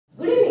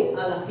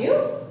all of you.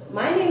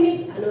 My name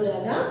is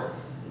Anuradha,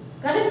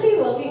 currently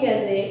working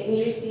as a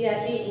English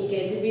CRT in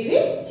K.G.B.V,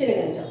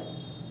 CHINNAGANJAM.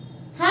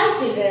 Hi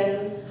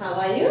children, how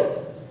are you?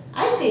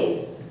 I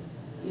think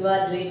you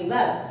are doing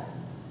well.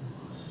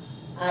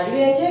 Are you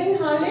enjoying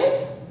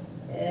holidays?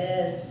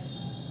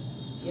 Yes,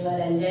 you are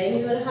enjoying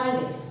your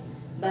holidays.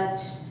 But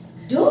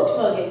don't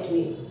forget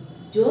me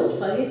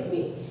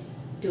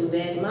to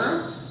wear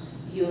masks,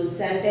 use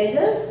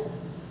sanitizers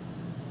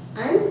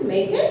and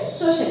maintain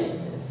social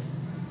distance.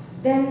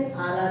 Then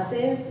all are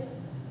safe.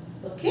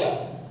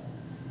 Okay?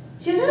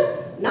 Children,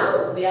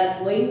 now we are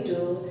going to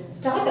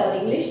start our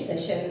English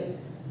session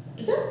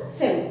to the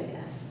 7th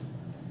class.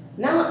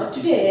 Now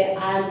today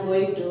I am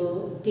going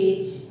to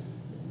teach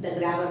the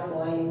grammar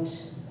point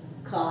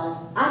called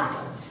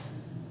articles.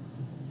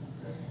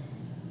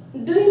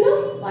 Do you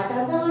know what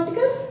are the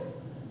articles?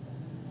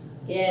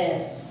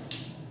 Yes.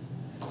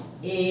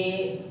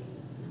 A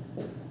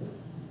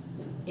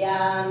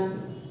and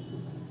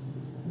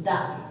the.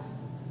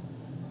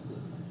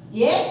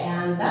 A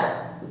and the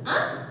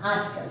are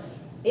articles.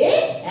 A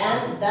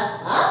and the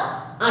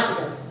are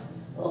articles.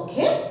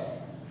 Okay.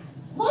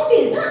 What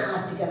is the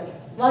article?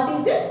 What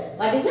is it?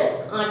 What is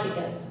an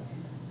article?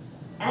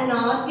 An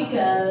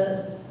article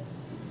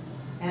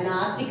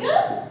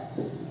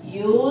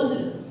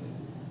used.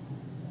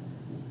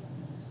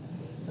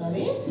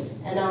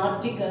 An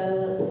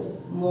article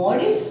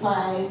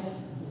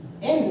modifies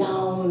a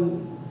noun.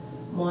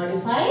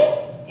 Modifies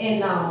a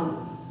noun.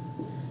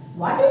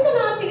 What is an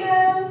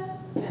article?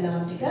 An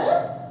article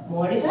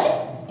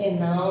modifies a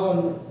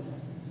noun.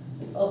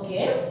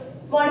 Okay,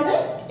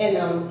 modifies a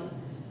noun.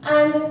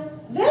 And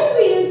where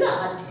we use the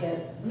article?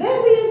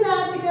 Where we use the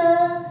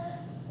article?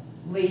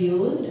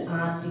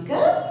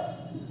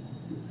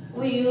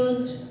 We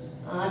used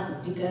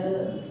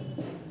article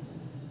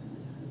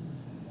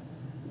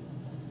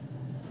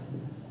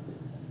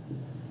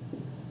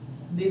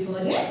before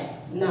a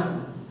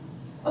noun.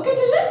 Okay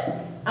children?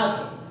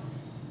 Okay.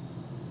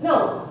 Now,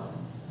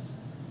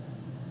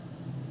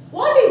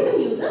 what is the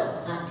use of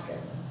article?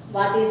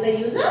 What is the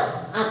use of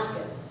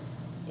article?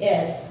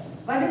 Yes.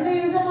 What is the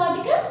use of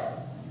article?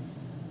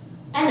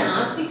 An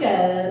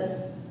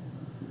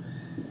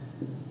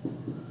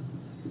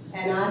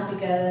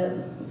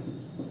article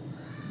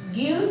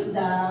gives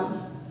the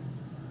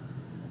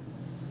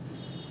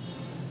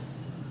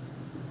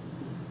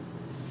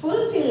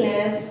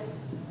fulfillness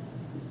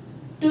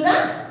to the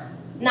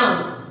noun.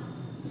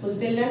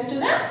 Fulfillness to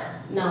the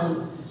noun.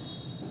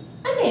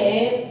 అంటే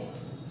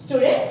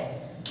students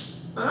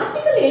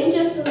article ఏం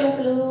చేస్తుంది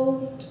అసలు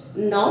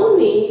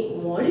నౌన్ని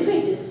modify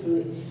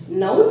చేస్తుంది.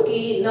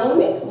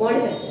 నౌన్ని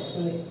modify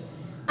చేస్తుంది.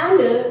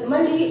 And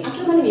మళ్ళీ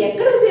అసలు మనం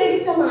ఎక్కడ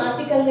ఉపయోగిస్తాము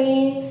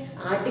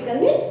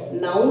ఆర్టికల్ని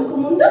నౌన్కు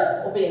ముందు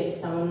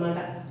ఉపయోగిస్తాం అన్నమాట.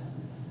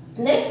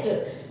 నెక్స్ట్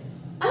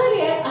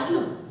అలాగే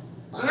అసలు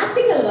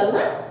ఆర్టికల్ వల్ల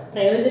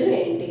ప్రయోజనం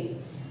ఏంటి?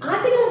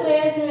 ఆర్టికల్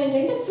ప్రయోజనం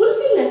ఏంటంటే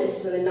ఫుల్ఫిల్నెస్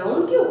ఇస్తుంది.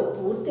 నౌన్కి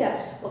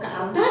ఒక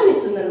అర్థాన్ని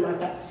ఇస్తుంది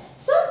అనమాట.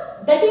 So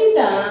that is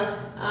the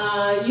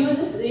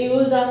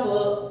use of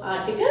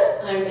article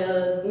and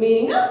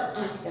meaning of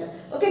article.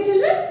 Okay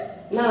children,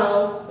 now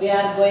we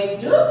are going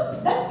to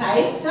the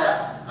types of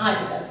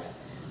articles.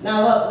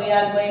 Now we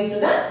are going to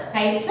the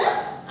types of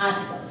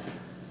articles.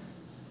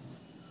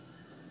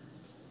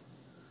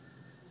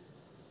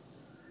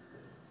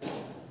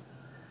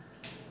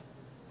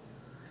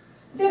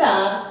 There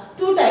are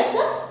two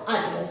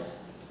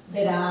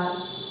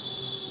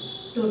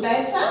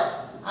types of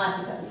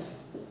articles.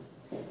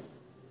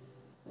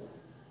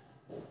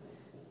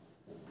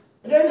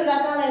 రెండు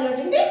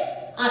రకాలైనటువంటి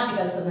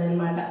articles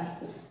ఉన్నాయన్నమాట.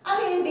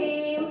 అవేంటి?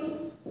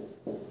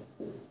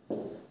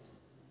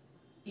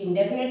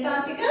 Indefinite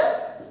article.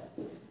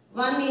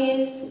 One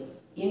is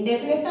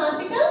indefinite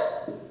article.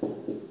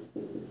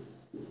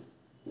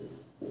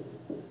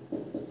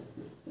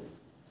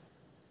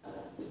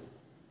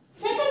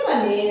 Second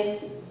one is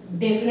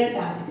definite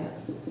article.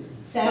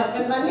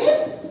 Second one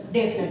is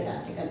definite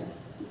article.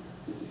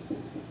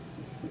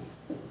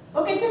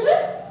 Okay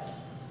children?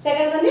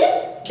 Second one is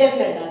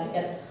definite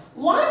article.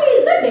 What is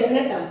the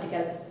definite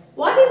article?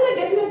 What is the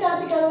definite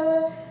article?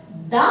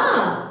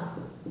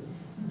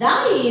 The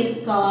is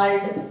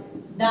called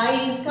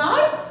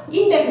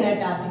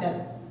indefinite article.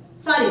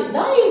 Sorry,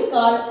 the is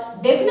called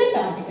definite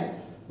article.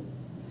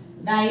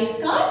 The is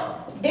called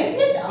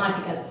definite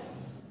article.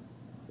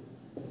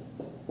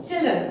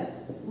 Children,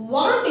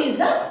 what is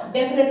the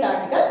definite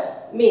article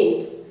means?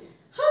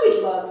 How it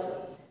works?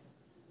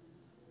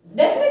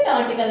 Definite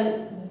article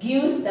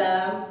gives the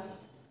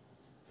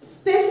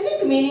specific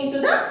meaning to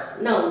the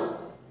noun.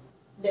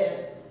 The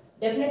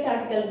definite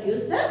article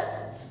gives the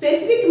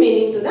specific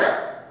meaning to the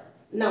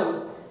noun.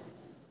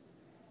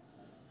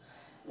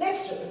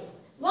 Next,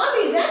 what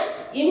is an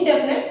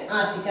indefinite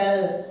article?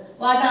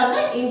 What are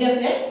the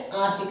indefinite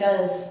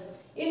articles?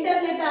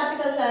 Indefinite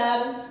articles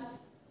are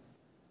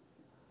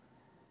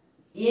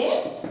A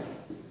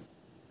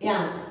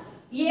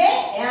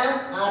and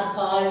are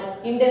called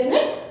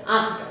indefinite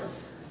articles.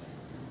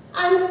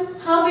 And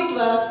how it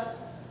works?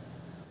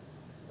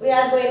 We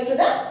are going to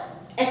the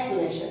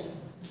explanation.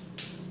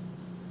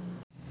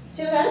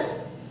 Children,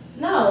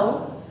 now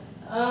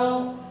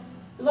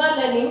we are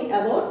learning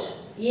about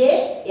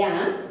a,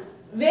 an,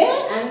 where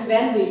and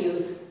when we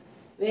use.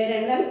 Where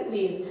and when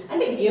we use.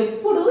 అంటే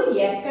ఎప్పుడు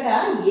ఎక్కడ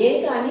ఏ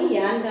కానీ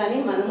an కానీ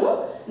మనము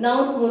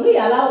noun ముందు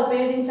ఎలా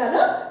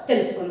ఉపయోగించాలో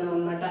తెలుసుకుందాం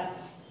అన్నమాట.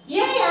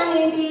 ఏ యాన్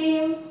ఏంటి?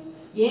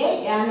 ఏ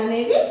యాన్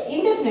అనేవి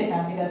ఇండెఫినెట్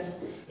ఆర్టికల్స్.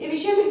 ఈ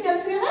విషయం మీకు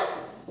తెలుసు కదా?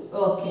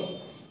 Okay,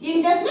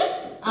 indefinite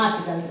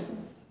articles.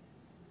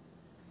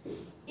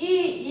 ఈ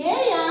ఏ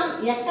యాన్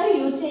ఎక్కడ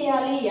యూజ్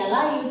చేయాలి, ఎలా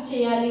యూజ్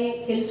చేయాలి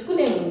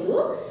తెలుసుకునే ముందు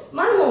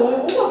మనము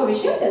ఇంకొక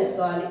విషయం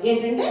తెలుసుకోవాలి.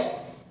 ఏంటంటే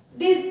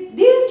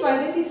these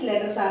 26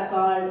 letters are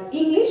called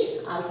English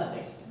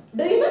alphabets.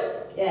 Do you know?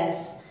 Yes.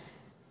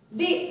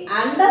 The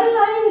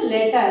underlined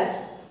letters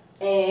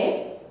A,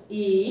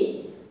 E,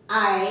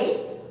 I,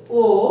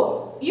 O,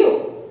 U.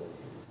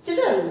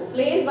 Children,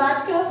 please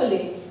watch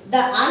carefully.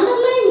 The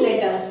underlined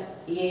letters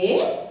A,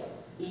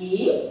 E,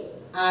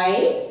 I,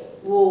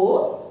 O,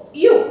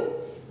 U.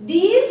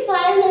 These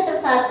 5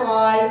 letters are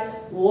called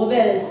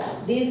vowels.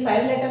 These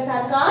 5 letters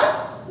are called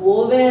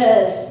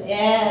vowels.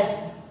 Yes,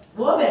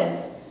 vowels.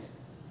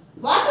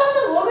 What are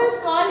the vowels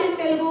called in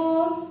Telugu?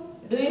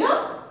 Do you know?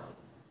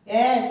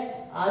 Yes,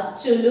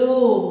 achulu.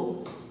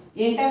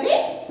 Entavi?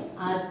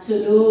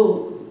 Achulu.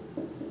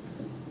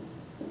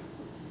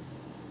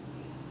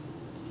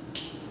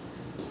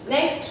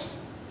 Next,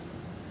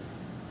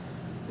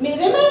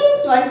 remaining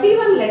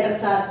 21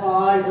 letters are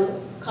called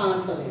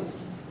consonants.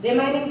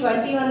 Remaining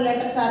 21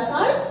 letters are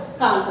called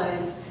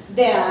consonants.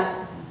 They are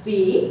B,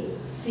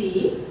 C,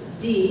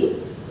 D,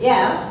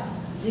 F,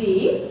 G,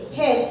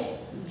 H,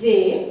 J,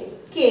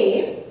 K,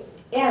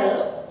 L,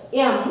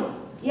 M,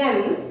 N,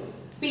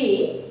 P,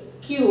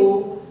 Q,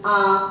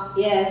 R,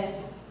 S,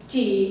 T,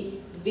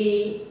 V,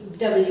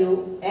 W,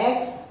 X,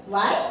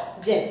 Y,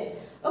 Z.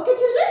 Okay,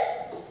 children?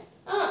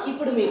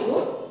 ఇప్పుడు మీకు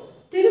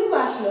తెలుగు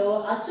భాషలో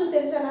అచ్చులు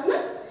తెలుసానన్నా?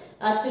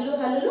 అచ్చులు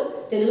హల్లులు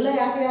తెలుగులో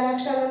 56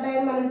 అక్షరాలు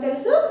ఉంటాయని మనకు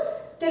తెలుసు.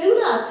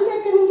 తెలుగులో అచ్చులు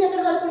ఎక్కడి నుంచి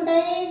ఎక్కడి వరకు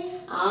ఉంటాయి?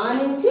 ఆ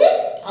నుంచి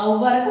అవ్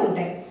వరకు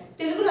ఉంటాయి.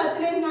 తెలుగులో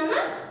అచ్చులు ఏంటి నాన్న?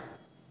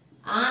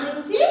 ఆ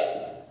నుంచి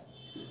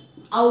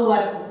అవ్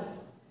వరకు,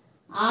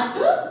 ఆ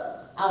టు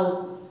అవ్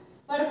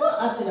వరకు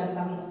అచ్చులు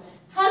అంటాము.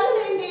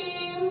 హల్లులు ఏంటి?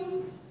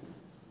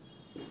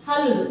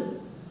 హల్లులు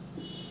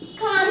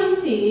కా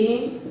నుంచి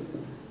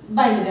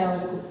బండిరా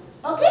వరకు.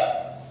 ఓకే,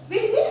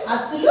 వీటిని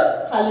అచ్చులు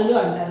హల్లులు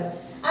అంటారు.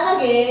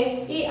 అలాగే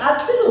ఈ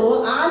అచ్చులు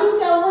ఆ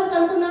నుంచి అవ్ వరకు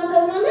అనుకున్నాం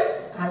కదా నాన్న.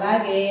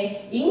 అలాగే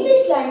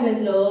ఇంగ్లీష్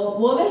లాంగ్వేజ్లో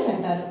వోవెల్స్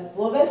అంటారు.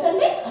 వోవెల్స్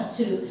అంటే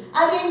అచ్చులు.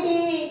 అవేంటి?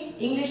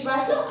 ఇంగ్లీష్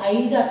భాషలో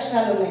 5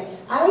 అక్షరాలు ఉన్నాయి.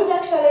 5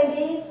 అక్షరాలు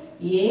ఏంటి?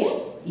 ఏ,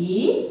 ఈ,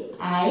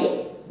 ఐ,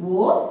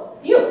 ఓ,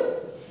 యు.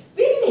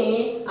 వీటిని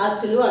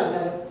అచ్చులు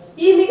అంటారు.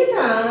 ఈ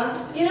మిగతా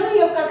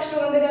 21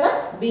 అక్షరం ఉంది కదా,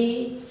 B,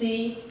 C,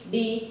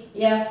 D,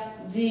 F,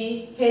 G,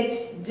 H,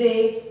 J,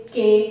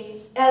 K,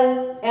 L,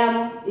 M,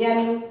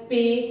 N,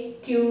 P,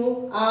 queue,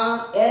 are,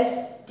 yes,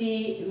 T,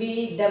 we,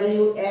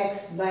 W,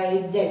 X, why,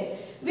 Z.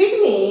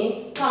 వీటిని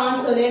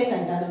కాన్సోనెంట్స్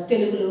అంటారు.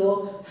 తెలుగులో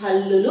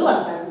హల్లులు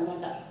అంటారు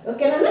అనమాట.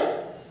 ఓకేనా?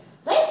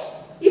 రైట్.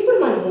 ఇప్పుడు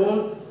మనము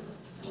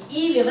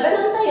ఈ వివరణ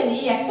అంతా, ఈ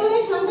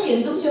ఎక్స్ప్లెనేషన్ అంతా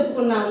ఎందుకు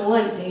చెప్పుకున్నాము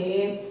అంటే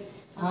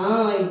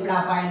ఇప్పుడు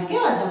ఆ పాయింట్కే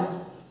వద్దాం.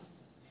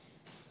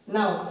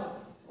 నౌ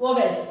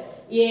వోవెల్స్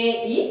ఏ,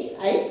 ఈ,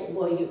 ఐ,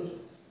 ఓ, యు.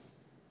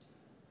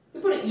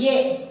 ఇప్పుడు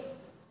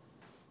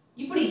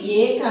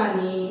ఏ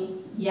కానీ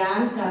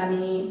యాన్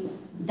కానీ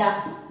ద,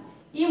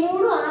 ఈ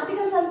 3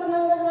 ఆర్టికల్స్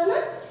అనుకున్నాం కదా.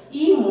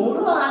 ఈ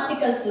 3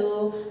 ఆర్టికల్స్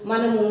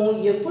మనము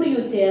ఎప్పుడు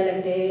యూజ్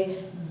చేయాలంటే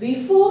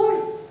before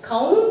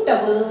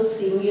countable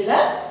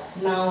singular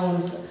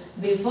nouns.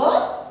 Before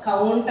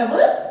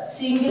countable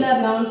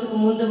singular nouns కు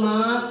ముందు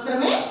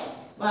మాత్రమే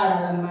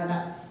వాడాలన్నమాట.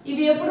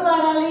 ఇవి ఎప్పుడు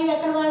వాడాలి,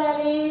 ఎక్కడ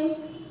వాడాలి?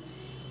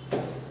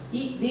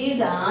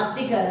 These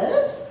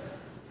articles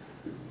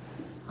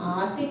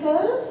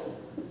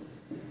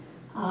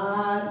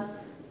are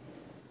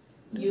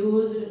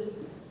used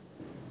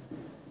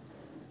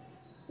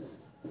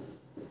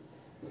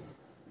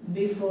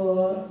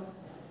before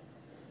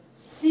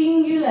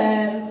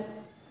singular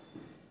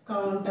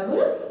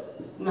countable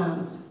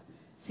nouns.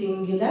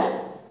 Singular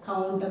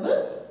countable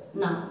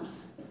nouns.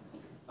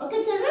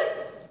 Okay, children?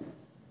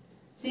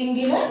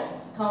 Singular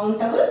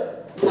countable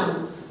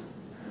nouns.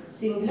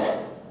 Singular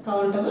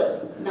countable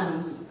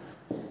nouns.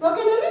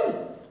 Okay, Nanu?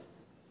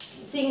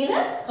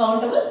 Singular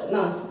countable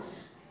nouns.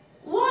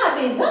 What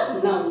is a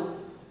noun?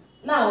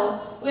 Now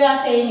we are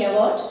saying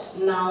about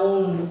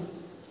noun.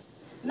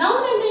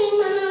 Noun అంటే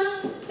ఏంటన్నా?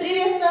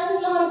 Previous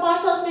classes లో మనం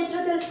parts of speech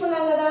లో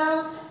తెలుసుకున్నాం కదా.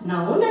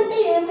 Noun అంటే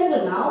ఏం లేదు.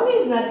 Noun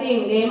is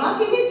nothing, name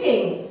of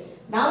anything.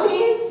 Noun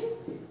is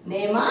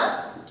name of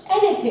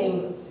anything.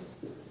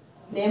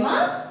 Name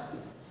of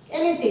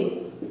anything.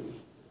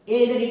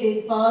 either it is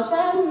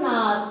person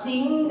or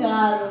thing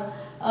or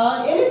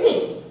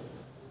anything.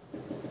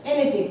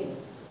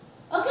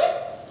 Okay,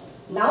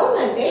 noun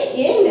అంటే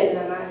ఏం లేదు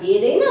నాన్న,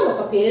 ఏదైనా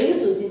ఒక పేరును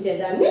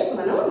సూచించేదాన్ని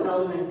మనం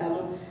నౌన్ అంటాము.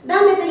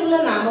 దాన్ని తెలుగులో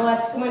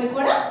నామవాచకం అని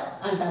కూడా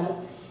అంటాము.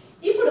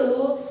 ఇప్పుడు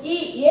ఈ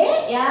ఏ,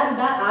 యార్,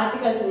 the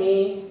ఆర్టికల్స్ని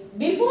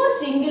before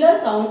singular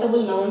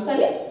countable nouns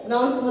అని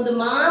నౌన్స్ ముందు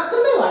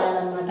మాత్రమే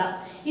వాడాలన్నమాట.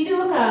 ఇది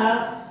ఒక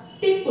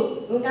టిప్,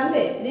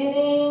 ఇంకంతే.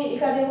 దీన్ని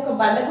ఇక అది ఒక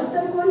బండ గుర్తు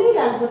అనుకోండి,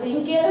 లేకపోతే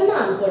ఇంకేదన్నా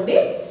అనుకోండి,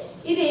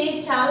 ఇది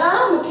చాలా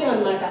ముఖ్యం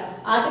అన్నమాట.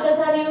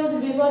 Articles are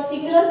used before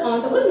singular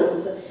countable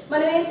nouns.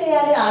 మనం ఏం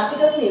చేయాలి,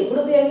 ఆర్టికల్స్ని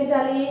ఎప్పుడు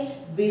ఉపయోగించాలి,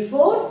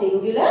 బిఫోర్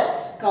సింగులర్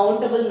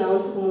కౌంటబుల్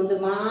నౌన్స్ కు ముందు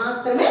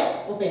మాత్రమే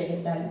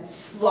ఉపయోగించాలి.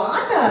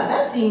 What are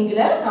the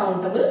singular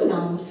countable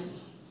nouns?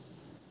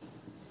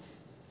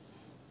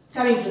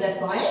 Coming to that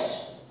point,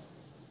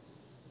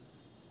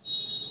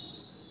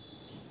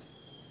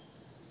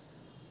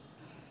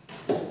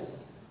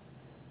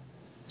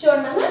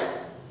 చూడండి,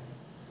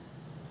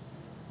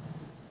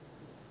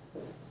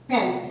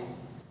 pen,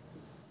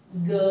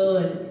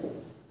 girl,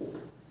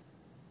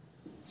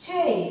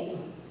 chair,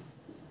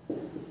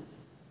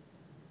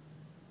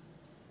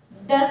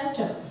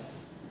 Duster,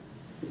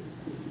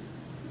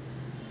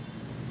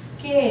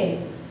 scale.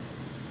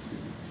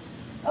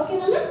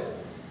 ఓకేనా?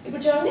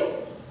 ఇప్పుడు చూడండి,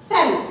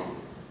 pen,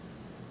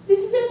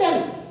 this is a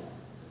pen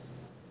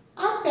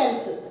or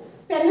pens.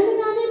 పెన్నును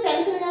కానీ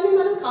పెన్సిల్ కానీ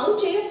మనం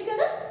కౌంట్ చేయొచ్చు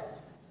కదా.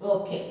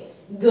 ఓకే.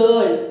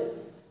 గర్ల్,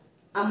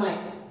 అమ్మాయి.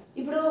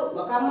 ఇప్పుడు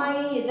ఒక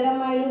అమ్మాయి, ఇద్దరు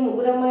అమ్మాయిలు,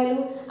 ముగ్గురు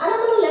అమ్మాయిలు అలా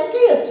మనం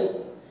లెక్కేయచ్చు.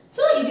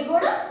 సో ఇది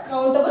కూడా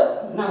కౌంటబుల్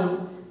నౌన్.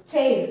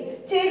 చైర్,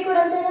 చైర్ కూడా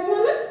అంతే కదా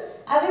నాన్న,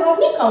 అవి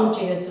వాటిని కౌంట్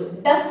చేయొచ్చు.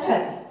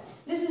 Duster,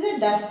 this is a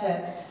Duster.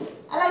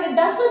 అలాగే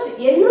డస్టర్స్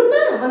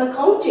ఎన్నున్నా మనం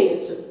కౌంట్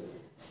చేయొచ్చు.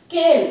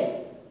 స్కేల్,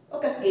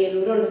 ఒక స్కేలు,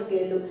 రెండు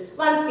స్కేళ్ళు,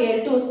 1 scale,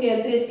 2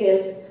 scale, 3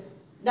 scales,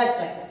 that's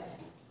right.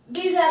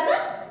 These are the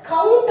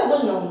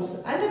countable nouns.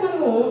 అంటే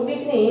మనము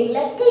వీటిని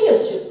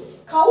లెక్కేయొచ్చు,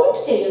 కౌంట్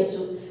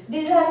చేయొచ్చు.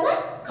 These are the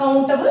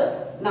countable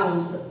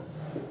nouns.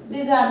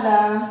 These are the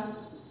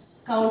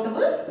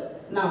countable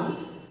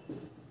nouns.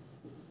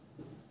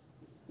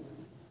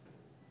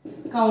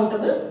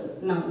 Countable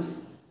nouns.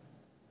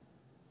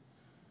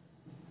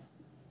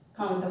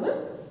 Countable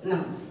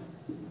nouns.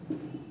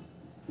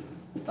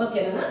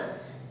 ఓకేనా?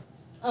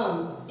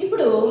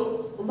 ఇప్పుడు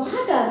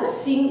what are the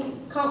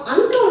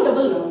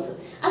uncountable nouns?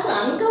 అసలు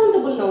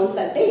uncountable nouns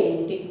అంటే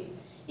ఏంటి?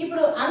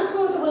 ఇప్పుడు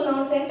అన్కౌంటబుల్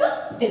నౌన్స్ ఏంటో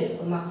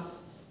తెలుసుకుందాం.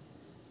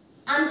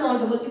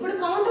 అన్కౌంటబుల్, ఇప్పుడు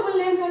కౌంటబుల్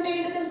నేమ్స్ అంటే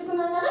ఏంటో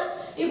తెలుసుకున్నాం కదా.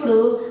 ఇప్పుడు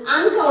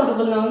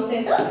అన్కౌంటబుల్ నౌన్స్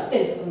ఏంటో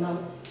తెలుసుకుందాం.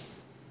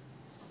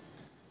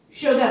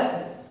 షుగర్,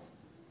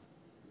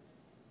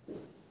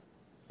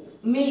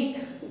 మిల్క్,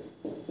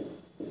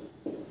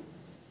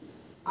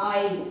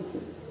 ఆయిల్,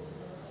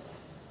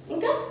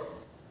 ఇంకా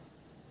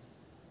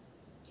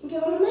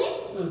ఇంకేమైనా ఉన్నాయి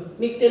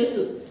మీకు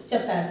తెలుసు,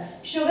 చెప్తాను.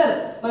 షుగర్,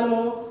 మనము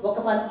ఒక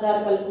పంచదార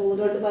పలుకు,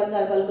 2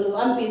 పంచదార పలుకులు,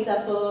 1 పీస్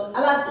ఆఫ్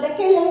అలా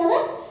లెక్కేయాం కదా.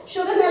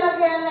 షుగర్ని ఎలా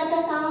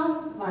లెక్కేస్తాము?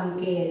 1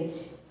 kg,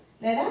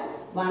 లేదా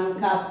 1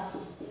 కప్,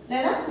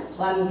 లేదా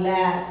 1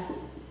 గ్లాస్,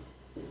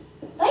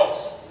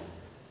 రైట్?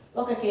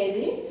 1 kg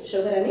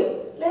షుగర్ అని,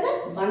 లేదా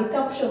 1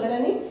 కప్ షుగర్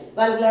అని,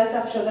 1 గ్లాస్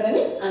ఆఫ్ షుగర్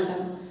అని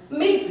అంటాము.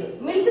 మిల్క్,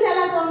 మిల్క్ని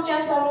ఎలా కౌంట్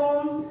చేస్తాము?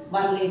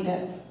 1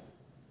 లీటర్.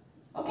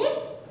 ఓకే,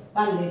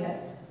 1 లీటర్,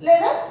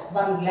 లేదా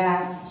 1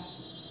 గ్లాస్,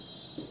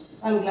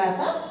 1 గ్లాస్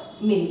ఆఫ్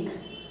మిల్క్,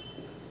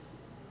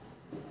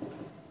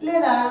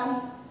 లేదా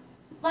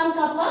 1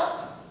 కప్ ఆఫ్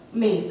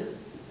మిల్క్,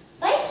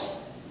 రైట్?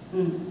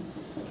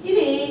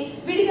 ఇది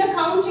విడిగా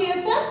కౌంట్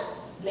చేయొచ్చా?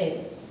 లేదు.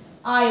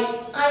 ఆయిల్,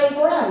 ఆయిల్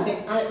కూడా అంతే.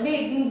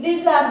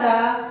 These are the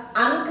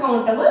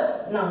uncountable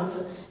nouns.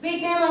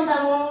 వీటిని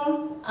ఏమంటాము?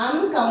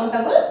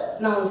 అన్కౌంటబుల్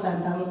నౌన్స్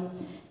అంటాము.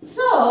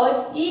 సో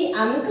ఈ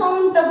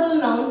అన్కౌంటబుల్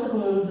నౌన్స్కు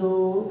ముందు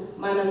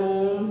మనము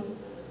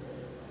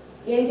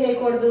ఏం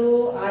చేయకూడదు?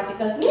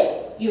 ఆర్టికల్స్ని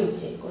యూజ్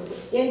చేయకూడదు.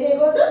 ఏం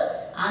చేయకూడదు?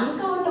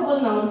 అన్కౌంటబుల్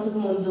నౌన్స్కు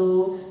ముందు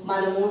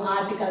మనము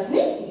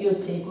ఆర్టికల్స్ని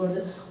యూజ్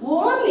చేయకూడదు.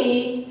 ఓన్లీ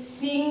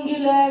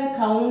సింగులర్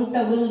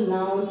కౌంటబుల్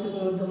నౌన్స్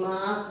ముందు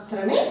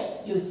మాత్రమే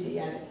యూజ్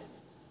చేయాలి.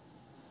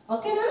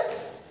 ఓకేనా?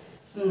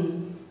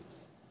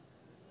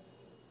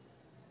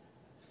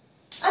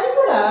 అది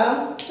కూడా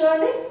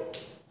చూడండి.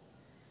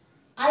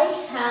 I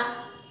have.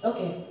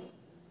 Okay,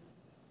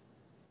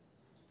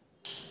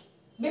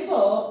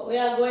 before we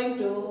are going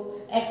to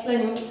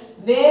explain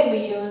where we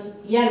use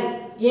n,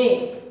 a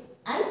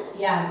and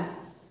yan.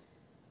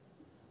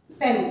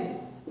 Pen,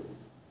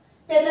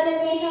 pen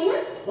అనేది ఏంటన్నా?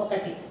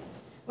 ఒకటి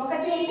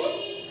అంటే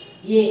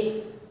a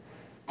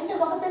అంటే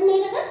ఒక పెన్నే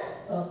కదా.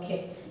 ఓకే.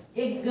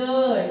 ఏ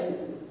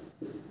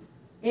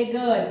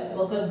గర్ల్,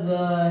 ఒక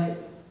గర్ల్.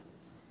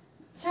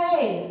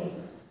 చైర్,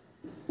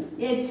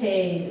 ఏ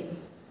చైర్.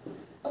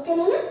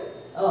 ఓకేనా?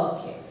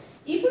 ఓకే.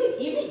 ఇప్పుడు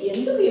ఇవి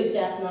ఎందుకు యూజ్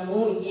చేస్తున్నాము?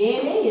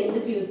 ఏనే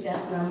ఎందుకు యూజ్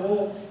చేస్తున్నాము?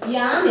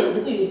 యాన్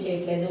ఎందుకు యూజ్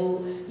చేయట్లేదు?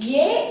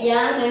 ఏ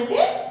యాన్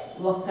అంటే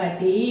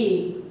ఒకటి,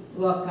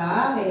 ఒక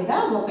లేదా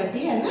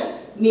ఒకటి అన్న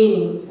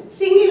మీనింగ్.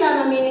 సింగిల్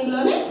అన్న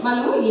మీనింగ్లోనే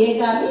మనము ఏ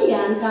కానీ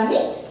యాన్ కానీ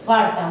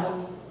వాడతాము.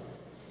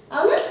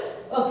 అవునా?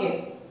 ఓకే.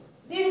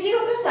 దీనికి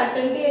ఒక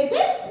సర్టెనిటీ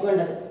అయితే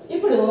ఉండదు.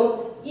 ఇప్పుడు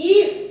ఈ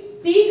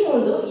పీకి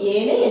ముందు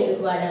ఏనే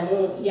ఎందుకు వాడాము?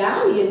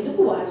 యాన్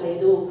ఎందుకు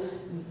వాడలేదు?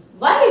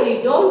 Why we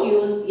don't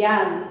use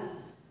an?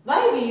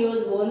 Why we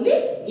use only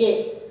a?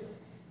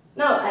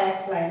 Now I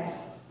explain.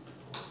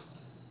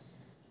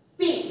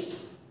 P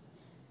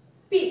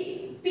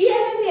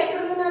అనేది ఎక్కడ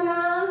ఉంది నాన్న?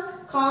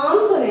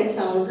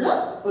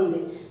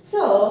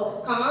 సో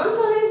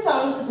కాన్సోనెంట్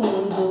సౌండ్స్ కు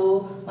ముందు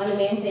మనం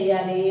ఏం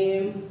చేయాలి?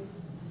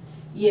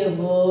 ఏ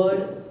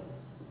word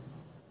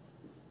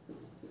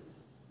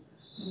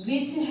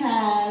which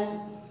has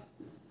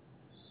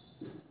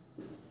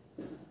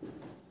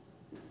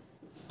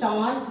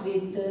starts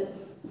with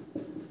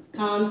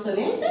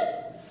consonant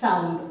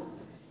sound.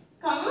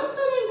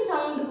 Consonant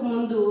sound కు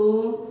ముందు,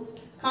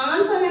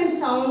 కాన్సోనెంట్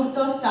సౌండ్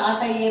తో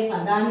స్టార్ట్ అయ్యే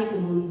పదానికి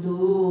ముందు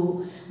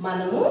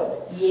మనము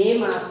ఏ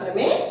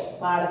మాత్రమే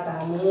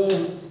వాడతాము.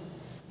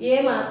 ఏ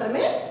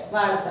మాత్రమే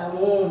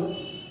వాడతాము.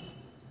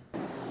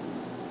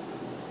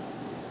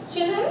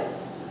 Children,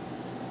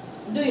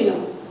 do you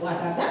know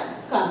what are the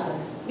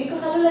consonants? మీకు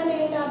హల్లులు అంటే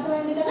ఏంటో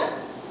అర్థమైంది కదా.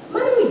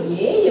 మనము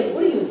ఏ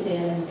ఎప్పుడు యూజ్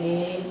చేయాలంటే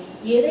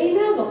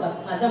ఏదైనా ఒక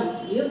పదం,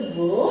 ఏ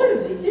word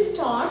which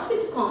starts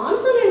with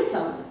consonant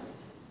sound,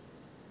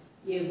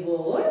 A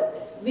word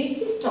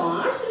which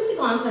starts with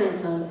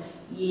consonant sound,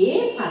 ఏ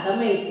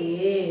పదమైతే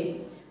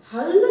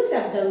హల్లు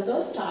శబ్దంతో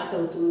స్టార్ట్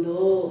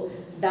అవుతుందో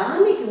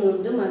దానికి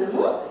ముందు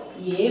మనము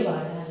ఏ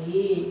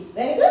వాడాలి.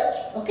 Very good.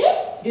 Okay,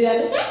 do you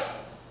understand?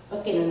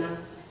 Okay నాన్న.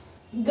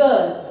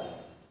 Girl,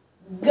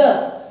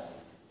 girl,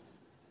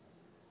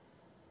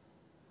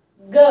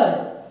 girl.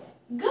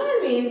 Girl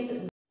means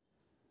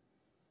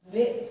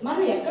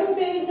మనం ఎక్కడ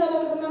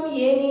ఉపయోగించాలనుకున్నాము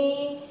ఏని?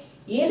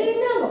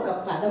 ఏదైనా ఒక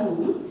పదము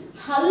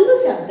హల్లు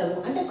శబ్దము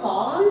అంటే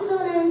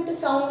కాన్సోనెంట్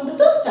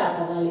సౌండ్తో స్టార్ట్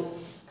అవ్వాలి.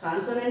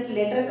 కాన్సోనెంట్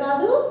లెటర్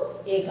కాదు,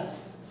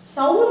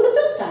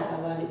 సౌండ్తో స్టార్ట్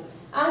అవ్వాలి.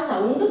 ఆ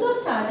సౌండ్తో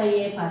స్టార్ట్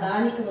అయ్యే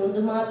పదానికి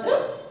ముందు మాత్రం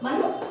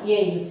మనం ఏ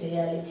యూజ్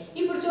చేయాలి.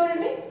 ఇప్పుడు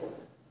చూడండి,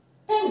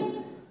 పెన్,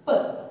 ప,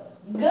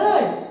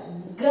 గర్ల్,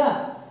 గ,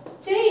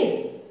 చైర్,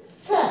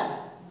 చ.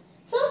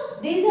 So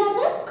these are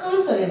the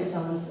consonant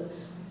sounds.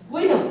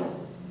 We know.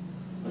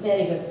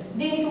 Very good.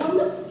 దీనికి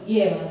ముందు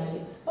ఏ వాడాలి.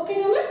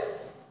 ఓకేనా?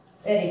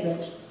 Very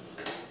good.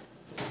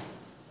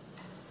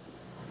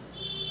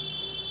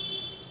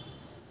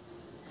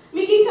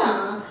 మీకు ఇంకా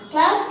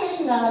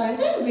క్లారిఫికేషన్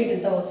కావాలంటే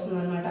వీటితో వస్తుంది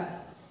అనమాట.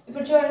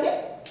 ఇప్పుడు చూడండి,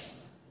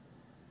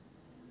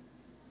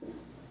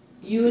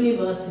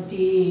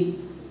 యూనివర్సిటీ,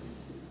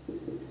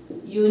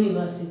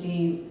 యూనివర్సిటీ,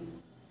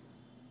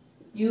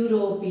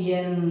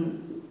 యూరోపియన్,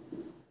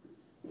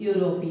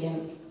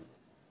 యూరోపియన్.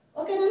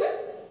 ఓకేనా?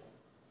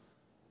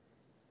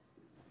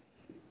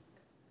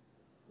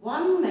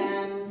 One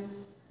man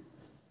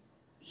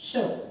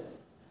show,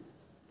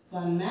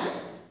 one man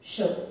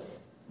show.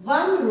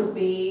 1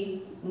 rupee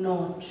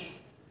note,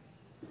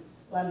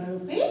 1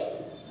 rupee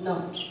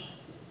note.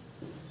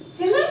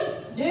 Children,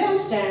 do you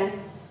understand?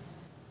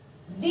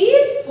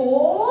 These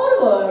four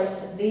words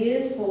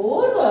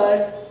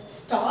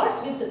starts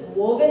with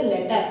vowel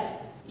letters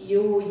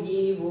U,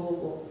 E, O,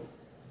 O.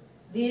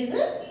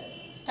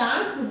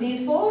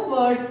 These four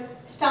words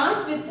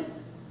starts with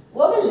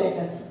vowel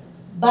letters,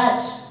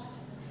 but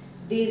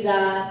these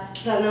are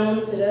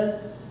pronounced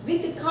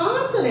with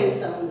consonant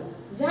sound.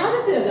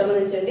 జాగ్రత్తగా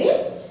గమనించండి.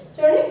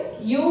 చూడండి,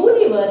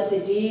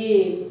 university,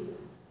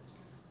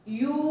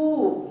 you,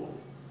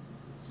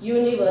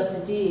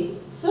 university.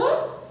 So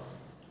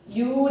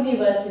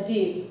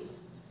university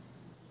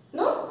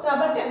no,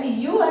 కాబట్టి అది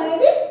you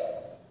అనేది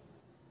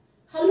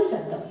హల్లు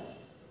శబ్దం.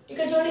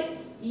 ఇక్కడ చూడండి,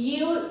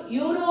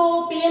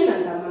 European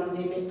అంటాం మనం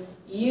దీన్ని.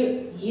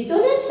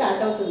 ఈతోనే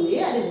స్టార్ట్ అవుతుంది,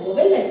 అది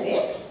వోవెల్ లెటరే.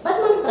 బట్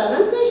మన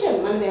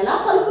ప్రొనౌన్సియేషన్ మనం ఎలా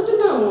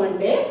పలుకుతున్నాము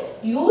అంటే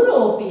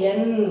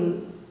యూరోపియన్.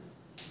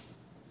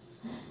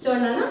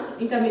 చూడండి అన్న,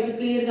 ఇంకా మీకు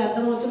క్లియర్గా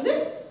అర్థమవుతుంది.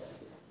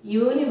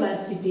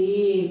 University,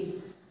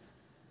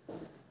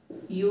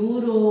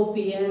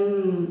 European.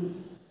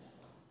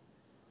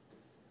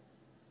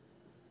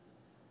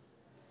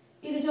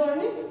 ఇది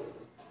చూడండి,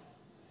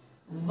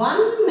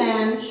 one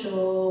man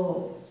show,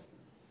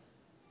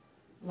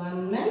 one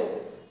man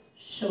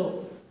show.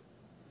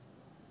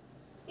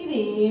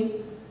 ఇది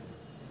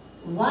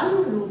 1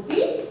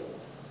 rupee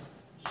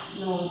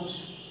note,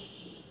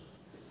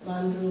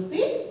 1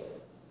 rupee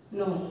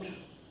note.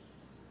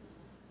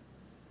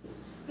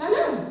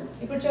 నానా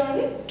ఇప్పుడు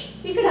చూడండి,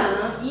 ఇక్కడ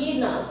ఈ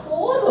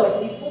 4 words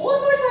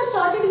are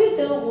started with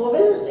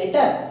vowel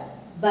letter,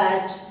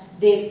 but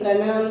they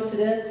pronounced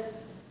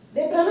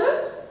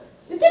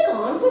with a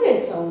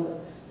consonant sound.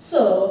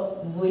 So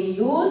we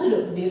used,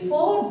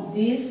 before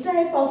this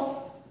type of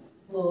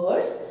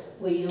words,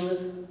 we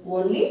use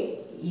only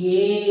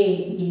a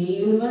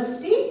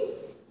university,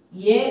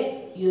 a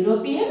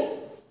European,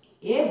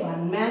 a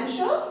one man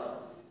show,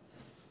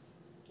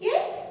 a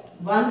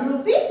 1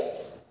 rupee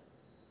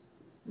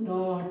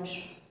note.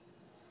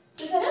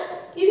 చూసారా,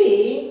 ఇది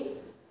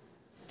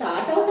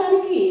start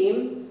అవడానికి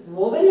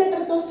vowel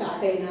లెటర్తో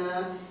start అయినా,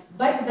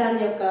 but దాని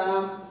యొక్క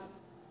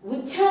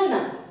ఉచ్చారణ,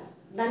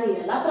 దాన్ని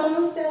ఎలా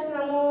pronounce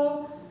చేస్తున్నాము?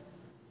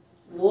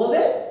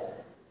 వోవెల్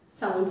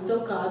సౌండ్తో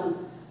కాదు.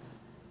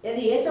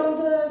 అది ఏ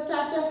సౌండ్తో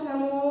స్టార్ట్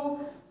చేస్తున్నాము?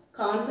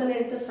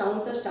 కాన్సనెంట్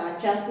సౌండ్తో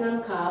స్టార్ట్ చేస్తున్నాం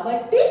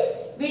కాబట్టి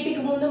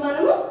వీటికి ముందు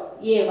మనము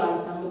ఏ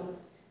వాడతాము.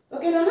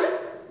 ఓకేనా?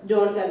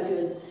 Don't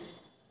confuse.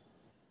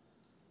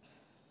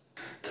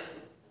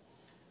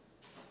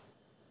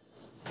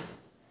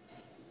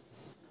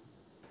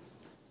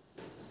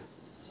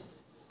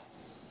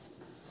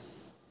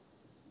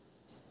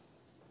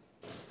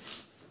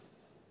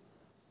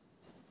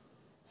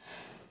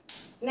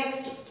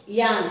 Next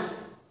an.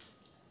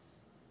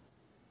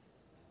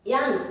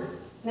 An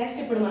next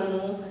ఇప్పుడు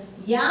మనము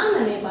యాన్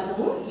అనే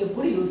పదము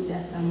ఎప్పుడు యూజ్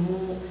చేస్తాము?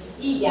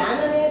 ఈ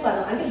యాన్ అనే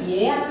పదం అంటే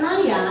ఏ అన్నా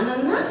యాన్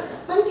అన్నా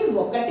మనకి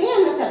ఒకటే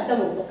అన్న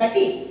శబ్దము,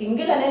 ఒకటి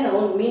సింగిల్ అనే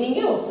నౌన్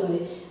మీనింగే వస్తుంది.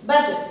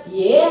 బట్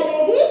ఏ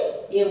అనేది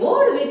ఏ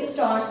word which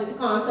starts with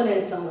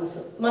consonant sounds.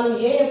 మనం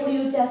ఏ ఎప్పుడు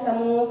యూజ్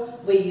చేస్తాము?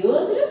 వి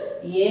used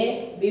A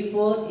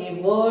before A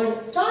word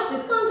starts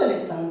with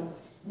consonant sound.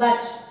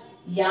 But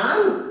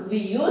an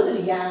we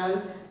used an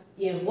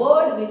a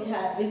word which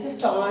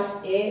starts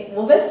a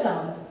vowel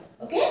sound.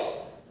 Okay?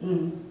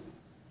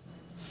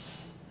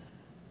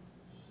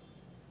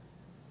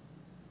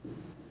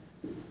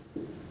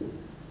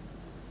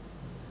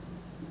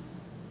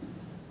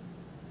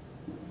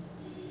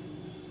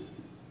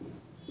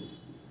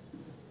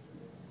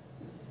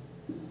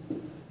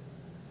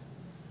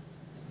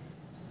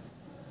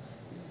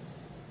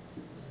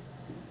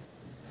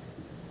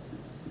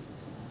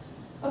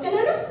 Okay,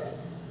 Nana?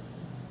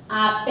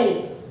 Apple,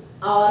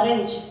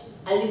 orange,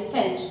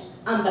 elephant,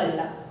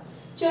 umbrella.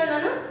 చూడండి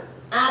అన్న,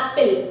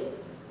 Apple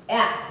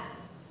yeah,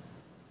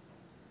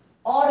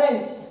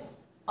 orange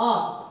ఆ,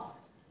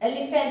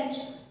 elephant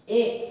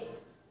ఏ,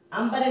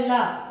 umbrella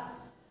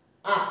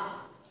ఆ.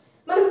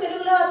 మనం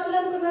తెలుగులో అచ్చులు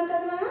అనుకున్నాం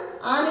కదా,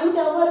 ఆ నుంచి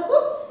ఆ వరకు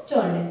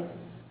చూడండి.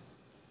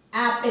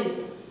 యాపిల్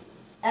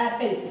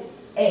యాపిల్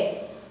ఏ,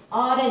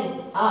 ఆరెంజ్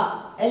ఆ,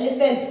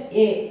 ఎలిఫెంట్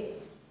ఏ,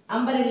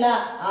 అంబ్రెల్లా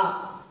ఆ.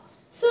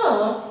 సో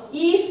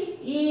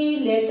ఈ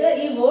లెటర్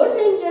ఈ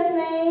వర్డ్స్ ఏం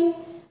చేస్తున్నాయి?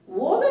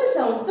 ఓవెల్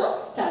సౌండ్తో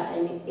స్టార్ట్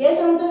అయినాయి. ఏ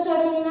సౌండ్తో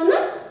స్టార్ట్ అయినా?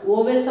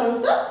 ఓవెల్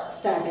సౌండ్తో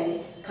స్టార్ట్ అయినాయి.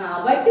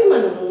 కాబట్టి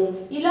మనము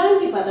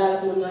ఇలాంటి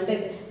పదాలకు ముందు అంటే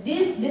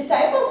this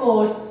type of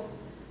words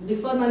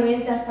before మనం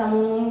ఏం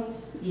చేస్తాము?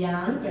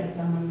 యాన్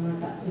పెడతాం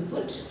అన్నమాట. We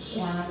put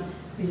an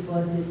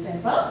before this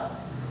type of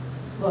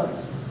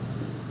words.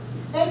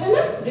 Right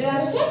అన్న? Do you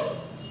understand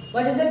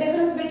what is the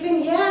difference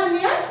between yeah and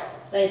an?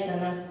 Right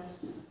అన్న?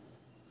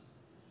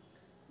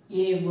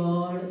 A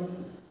word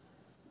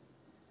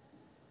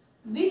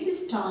which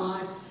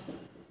starts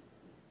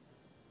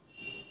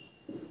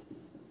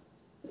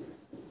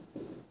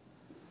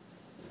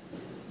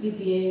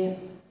with a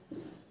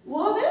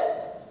vowel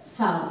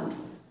sound.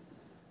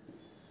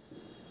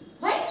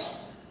 Right?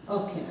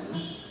 Okay,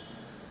 Nana.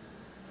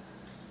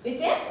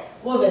 With a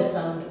vowel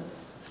sound.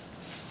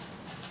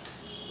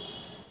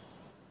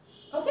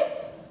 Okay?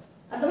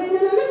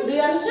 Adhamainda Nana? Do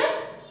you understand?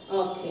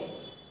 Okay.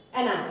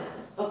 Another.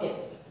 Okay.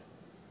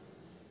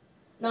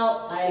 Now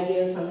I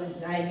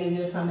give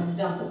you some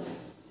examples.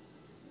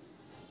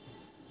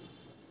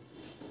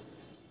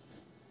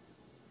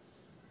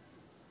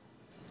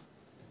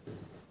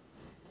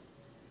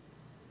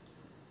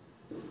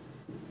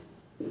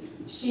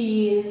 She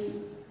is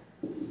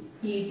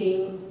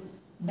eating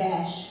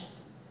dash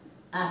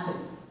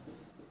apple.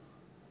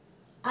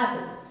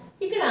 Apple.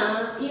 ఇక్కడ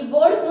ఈ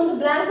word ముందు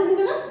blank ఉంది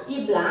కదా, ఈ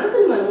blank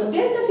ని మనం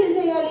దేంతో fill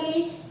చేయాలి?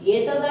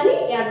 ఏతో గాని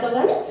యాతో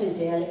గాని ఫిల్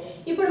చేయాలి.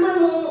 ఇప్పుడు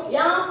మనము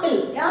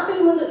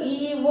యాపిల్ ముందు ఈ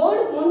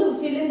వర్డ్ ముందు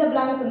ఫిల్ ఇన్ ద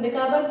బ్లాంక్ ఉంది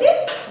కాబట్టి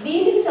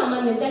దీనికి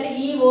సంబంధించి అంటే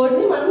ఈ వర్డ్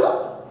ని మనము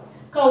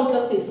కౌంట్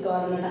లోకి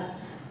తీసుకోవాలన్నమాట.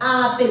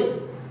 ఆపిల్.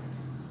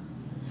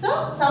 సో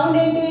సౌండ్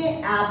ఏంటి?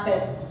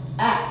 యాపిల్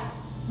ఆ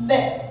బె.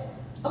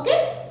 ఓకే?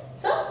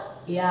 So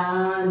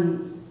an.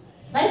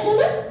 రైట్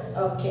అన్న?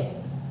 Okay.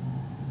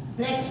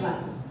 Next one.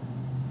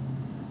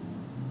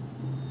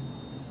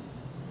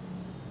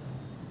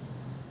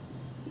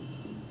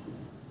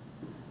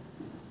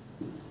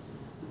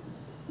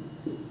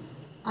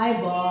 I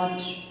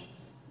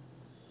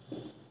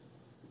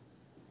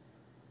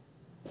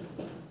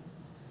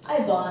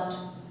bought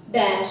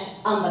dash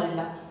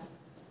umbrella.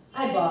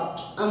 I bought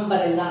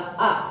umbrella.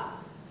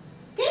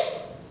 Okay?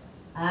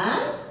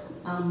 An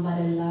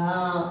umbrella.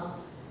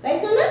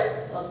 Right, Nana?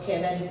 Okay,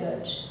 very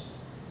good.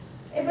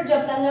 ఇప్పుడు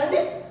చెప్తాను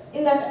చూడండి.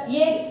 ఇందాక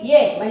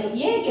మళ్ళీ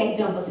ఏకి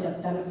ఎగ్జాంపుల్స్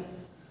చెప్తాను.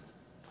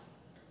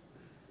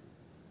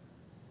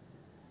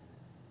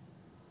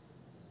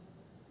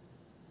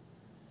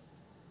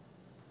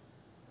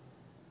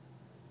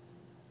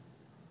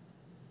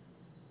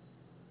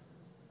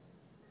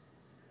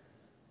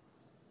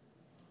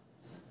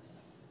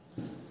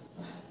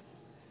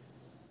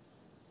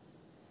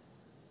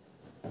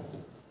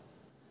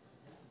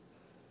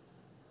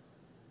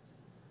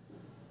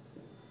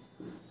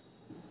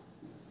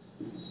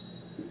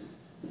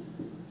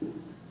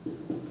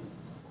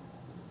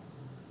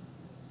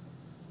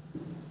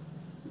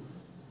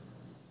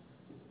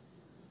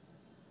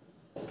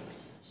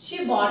 She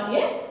bought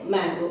a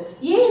mango.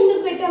 ఏ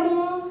ఎందుకు పెట్టాము?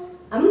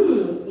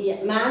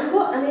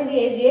 మ్యాంగో అనేది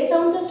ఏ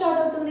సౌండ్తో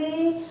స్టార్ట్ అవుతుంది?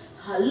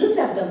 హల్లు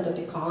శబ్దంతో,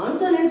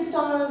 కాన్సోనెంట్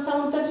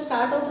సౌండ్ తోటి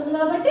స్టార్ట్ అవుతుంది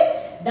కాబట్టి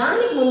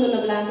దానికి ముందున్న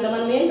బ్లాంక్లో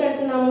మనం ఏం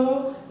పెడుతున్నాము?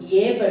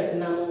 ఏ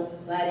పెడుతున్నాము.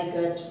 Very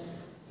good.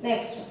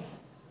 Next.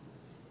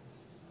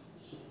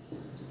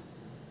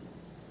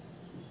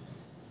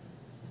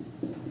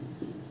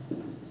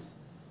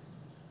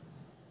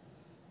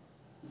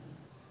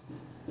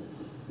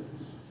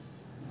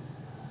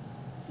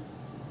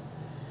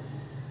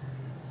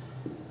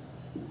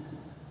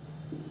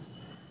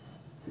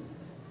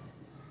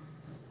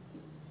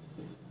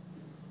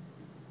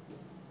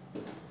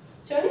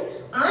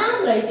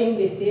 am writing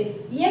with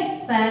a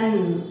pen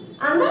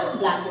on the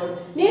blackboard.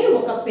 నేను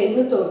ఒక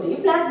పెన్ను తోటి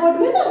బ్లాక్ బోర్డ్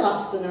మీద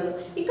రాస్తున్నాను.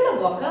 ఇక్కడ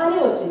ఒక అనే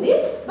వచ్చింది,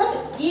 బట్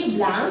ఈ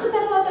బ్లాంక్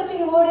తర్వాత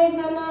వచ్చిన వర్డ్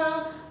ఏంటన్నా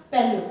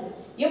పెన్.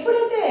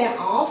 ఎప్పుడైతే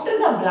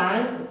after the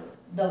blank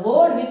the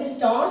word which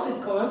starts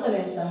with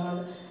consonant sound,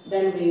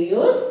 then we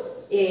use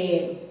a.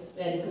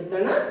 Very good,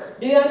 Nana.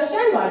 Do you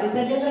understand what is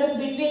the difference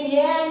between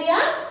a and ya?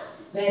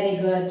 Very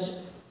good.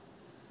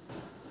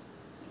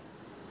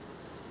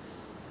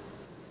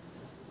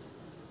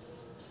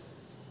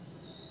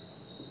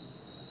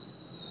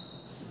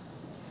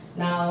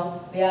 Now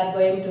we are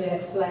going to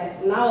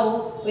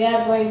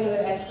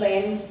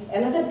explain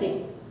another thing,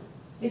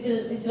 which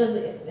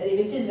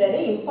is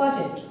very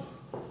important.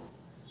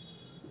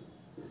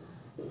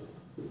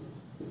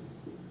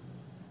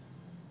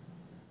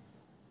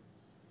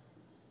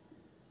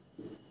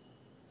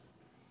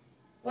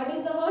 What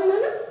is the word,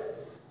 Nana?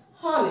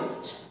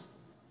 Honest.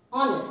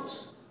 Honest.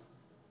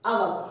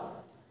 Our.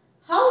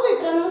 How we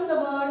pronounce the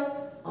word?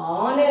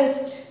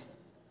 Honest.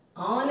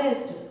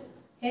 Honest.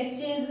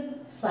 H is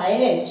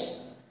silent.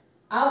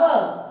 Our.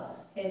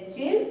 H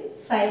is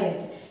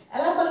silent.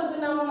 ఎలా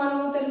పలుకుతున్నాము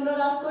మనము తెలుగులో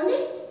రాసుకోండి.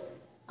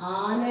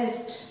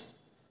 Honest.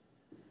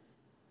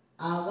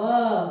 Our.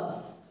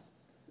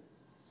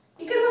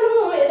 ఇక్కడ మనము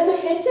ఏదైనా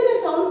H అనే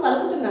sound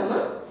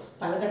పలుకుతున్నామా?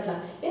 పలకట్లా.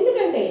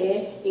 ఎందుకంటే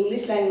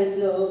English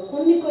లాంగ్వేజ్లో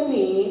కొన్ని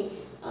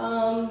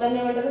దాన్ని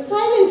ఏమంటారు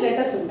సైలెంట్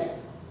లెటర్స్ ఉంటాయి.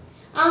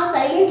 ఆ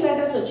సైలెంట్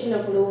లెటర్స్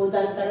వచ్చినప్పుడు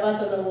దాని తర్వాత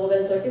ఉన్న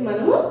ఓవెల్ తోటి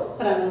మనము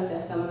ప్రొనౌన్స్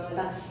చేస్తాం అనమాట.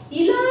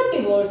 ఇలాంటి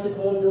వర్డ్స్కి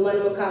ముందు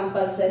మనము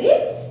కంపల్సరీ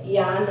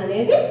యాన్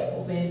అనేది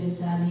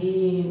ఉపయోగించాలి.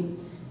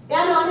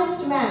 An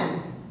honest man,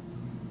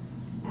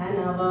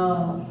 an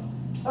hour.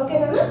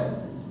 ఓకేనా?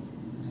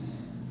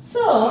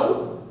 సో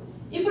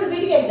ఇప్పుడు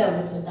వీటికి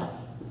ఎగ్జాంపుల్స్ చూద్దాం.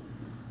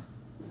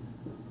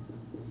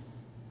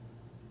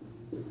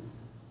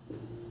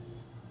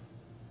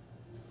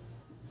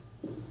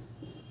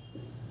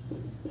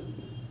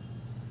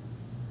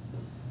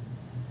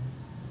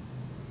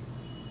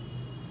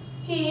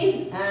 He is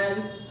an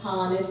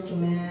honest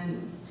man.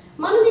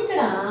 మనం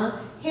ఇక్కడ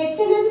హెచ్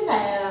అనేది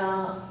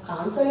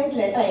కాన్సోనెంట్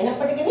లెటర్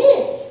అయినప్పటికీ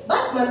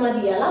బట్ మనం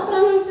అది ఎలా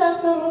ప్రొనౌన్స్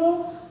చేస్తాము?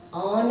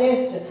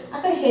 ఆనెస్ట్.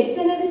 అక్కడ హెచ్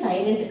అనేది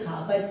సైలెంట్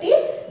కాబట్టి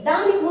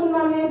దానికి ముందు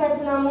మనం ఏం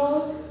పెడుతున్నాము?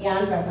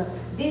 యాన్ పెడతాం.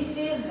 This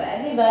is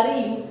very very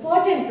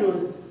important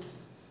rule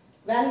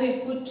when we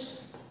put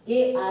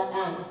a or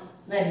an.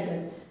 Very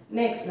good.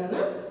 Next,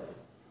 Nana.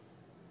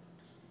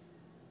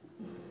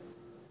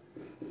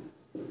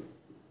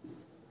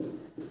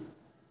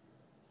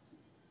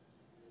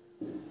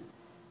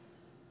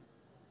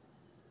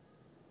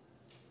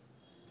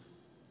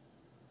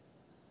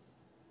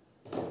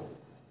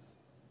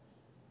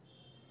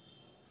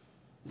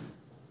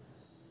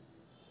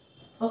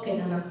 Okay,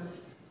 Nana.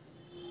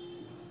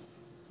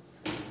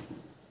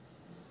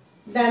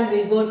 Then we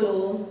go to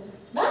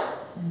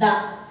the.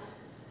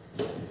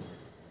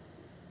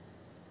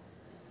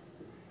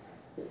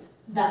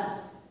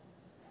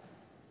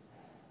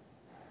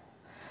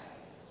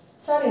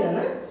 Sorry,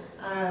 Nana.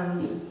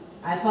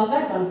 I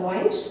forgot one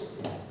point.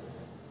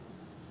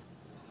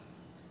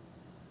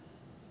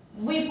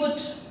 We put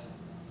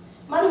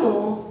మనము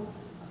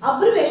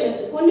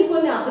abbreviations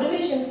కొన్ని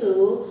abbreviations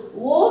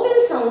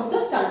oval సౌండ్తో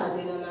start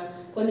అవుతాయి నాన్న.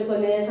 కొన్ని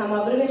some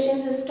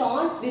abbreviations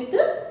starts with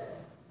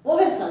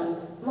vowel sound.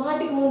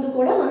 వాటికి ముందు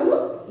కూడా మనము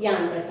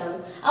an పెడతాము.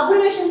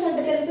 అబ్రివేషన్స్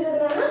అంటే తెలుసు కదా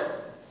నాన్న.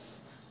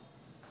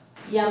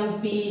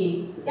 ఎంపీ.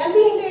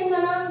 ఎంపీ అంటే ఏంటి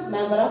నాన్న?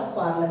 Member of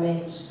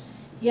parliament.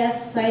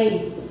 SI.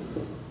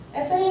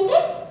 SI అంటే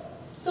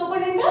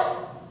superintendent of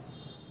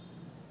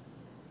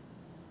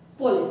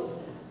police.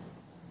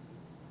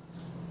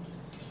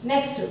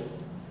 Next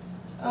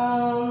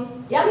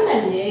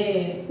MLA.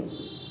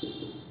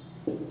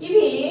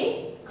 ఇవి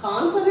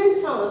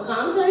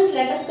కాన్సోనెంట్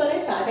లెటర్స్తోనే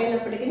స్టార్ట్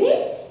అయినప్పటికీ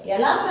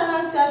ఎలా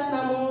ప్రొనౌన్స్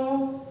చేస్తున్నాము?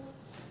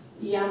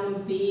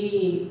 MP,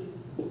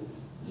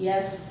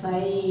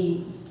 SI,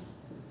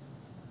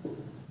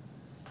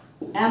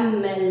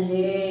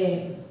 MLA.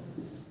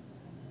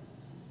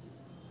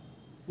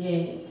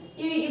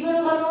 ఇవి ఇప్పుడు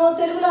మనము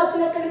తెలుగులో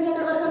వచ్చిన ఎక్కడి నుంచి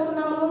ఎక్కడి వరకు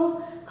అనుకున్నాము?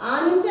 ఆ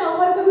నుంచి ఆ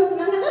వరకు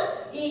అనుకున్నాం కదా.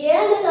 ఈ ఏ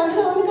అనేది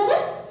అందులో ఉంది కదా.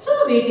 సో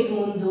వీటికి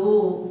ముందు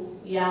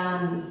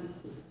యాన్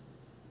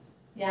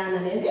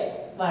అనేది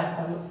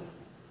వాడతాము.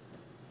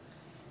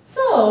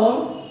 సో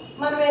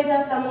మనం ఏం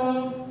చేస్తాము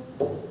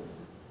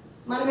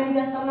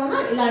నాన్న?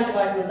 ఇలాంటి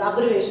వాటి ముందు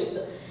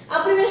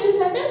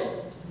అబ్రివేషన్స్ అంటే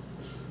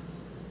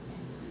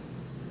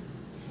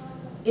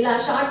ఇలా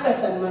షార్ట్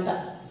కట్స్ అనమాట.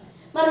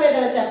 మనం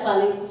ఏదైనా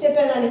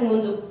చెప్పేదానికి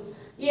ముందు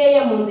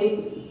ఏఎం ఉంది,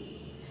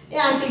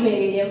 యాంటీ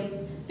మెరీడియం,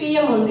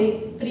 పిఎం ఉంది,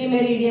 ప్రీ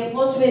మెరీడియం,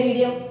 పోస్ట్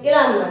మెరీడియం, ఇలా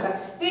అనమాట.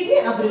 వీటిని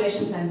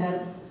అబ్రివేషన్స్ అంటారు.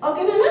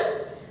 ఓకేనా?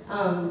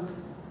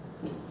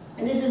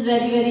 This is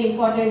very very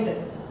important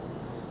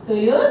to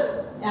use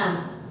an.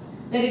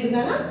 Very good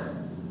నాన్న.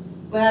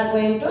 We are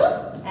going to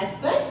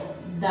explain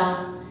the.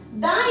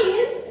 The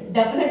is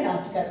definite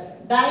article.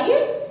 The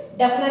is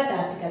definite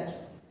article.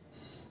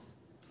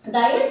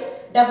 The is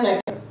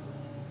definite.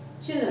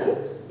 Children,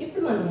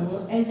 ఇప్పుడు మనము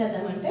ఏం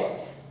చేద్దామంటే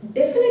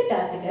డెఫినెట్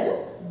ఆర్టికల్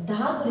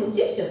దా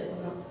గురించి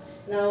చెప్పుకున్నాం.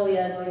 Now we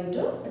are going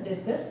to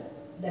discuss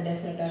the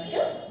definite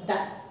article the.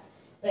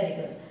 Very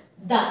good.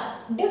 The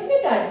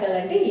definite article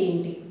అంటే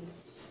ఏంటి?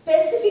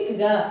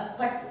 స్పెసిఫిక్గా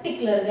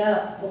పర్టికులర్గా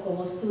ఒక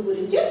వస్తువు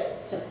గురించి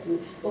చెప్తుంది.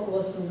 ఒక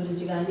వస్తువు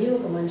గురించి కానీ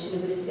ఒక మనిషిని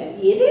గురించి కానీ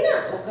ఏదైనా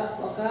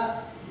ఒక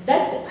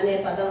దట్ అనే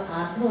పదం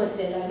అర్థం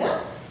వచ్చేలాగా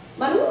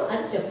మనం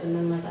అది చెప్తుంది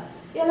అనమాట.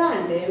 ఎలా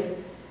అంటే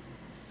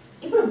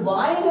ఇప్పుడు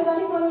బాయ్ అనే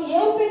దానికి మనం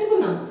ఏం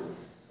పెట్టుకున్నాము,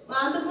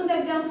 అంతకుముందు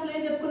ఎగ్జాంపుల్స్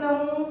ఏం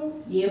చెప్పుకున్నాము,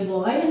 ఏ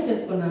బాయ్ అని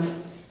చెప్పుకున్నాము.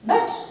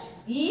 బట్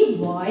ఈ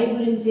బాయ్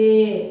గురించే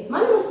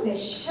మనం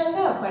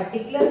స్పెషల్గా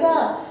పర్టికులర్గా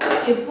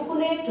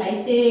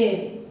చెప్పుకునేట్లయితే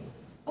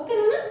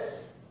ఓకేనా,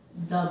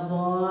 the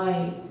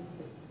boy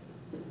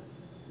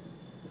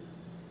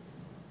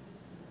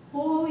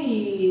who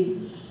is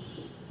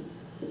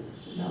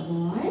the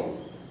boy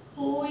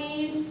who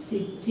is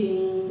sitting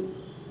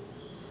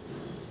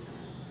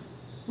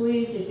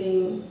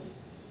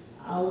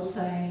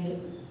outside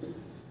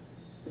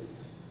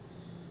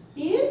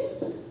is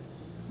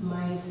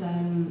my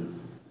son.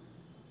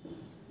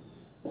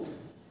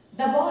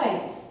 The boy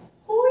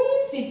who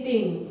is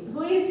sitting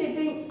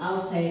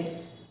outside,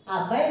 ఆ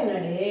అబ్బాయి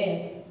ఉన్నాడే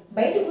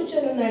బయట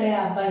కూర్చొని ఉన్నాడే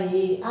ఆ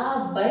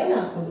అబ్బాయి నా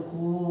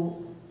కొడుకు.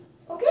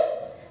 ఓకే,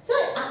 సో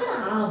అక్కడ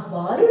ఆ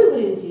బాలుడు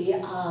గురించి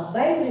ఆ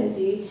అబ్బాయి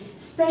గురించి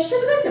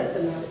స్పెషల్గా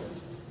చెప్తున్నారు.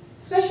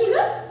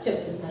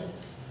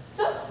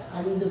 సో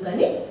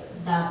అందుకని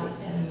దా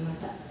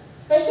పెట్టారనమాట.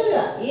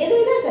 స్పెషల్గా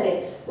ఏదైనా సరే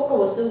ఒక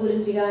వస్తువు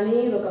గురించి కానీ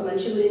ఒక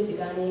మనిషి గురించి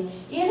కానీ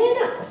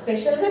ఏదైనా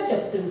స్పెషల్గా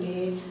చెప్తుంటే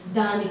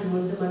దానికి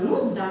ముందు మనము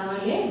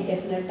దానే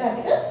డెఫినెట్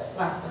ఆర్టికల్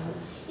వాడతాము.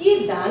 ఈ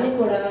దాన్ని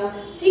కూడా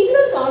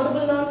సింగులర్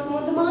కౌంటబుల్ నౌన్స్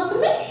ముందు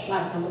మాత్రమే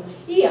వాడతాము.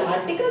 ఈ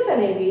ఆర్టికల్స్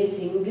అనేవి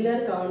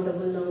సింగులర్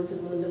కౌంటబుల్ నౌన్స్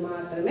ముందు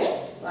మాత్రమే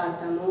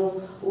వాడతాము.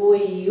 We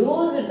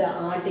use the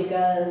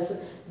articles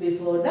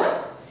before the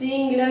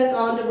singular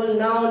countable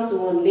nouns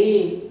only.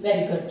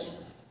 Very good.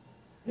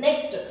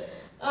 Next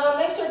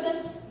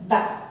వచ్చేసి ద.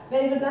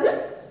 వెరీ గుడ్ నాన్న.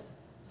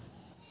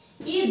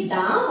 ఈ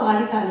దా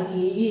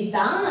వాడటానికి ఈ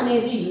దా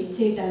అనేది యూజ్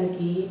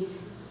చేయటానికి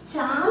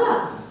చాలా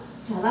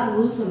చాలా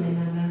రూల్స్ ఉన్నాయి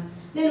నాన్న.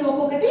 నేను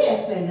ఒక్కొక్కటి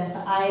ఎక్స్ప్లెయిన్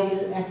చేస్తాను. I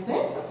will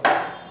explain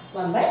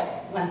one by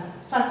one.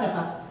 First of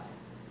all,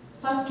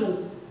 first rule,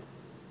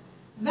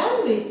 when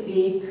we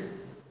speak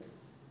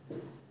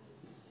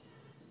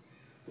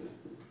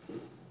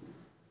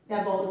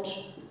about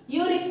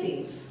unique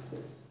things,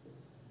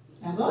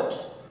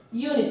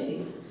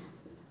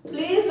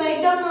 please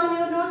write down on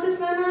your notes,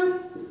 Nana.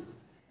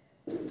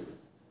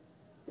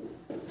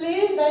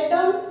 Please write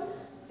down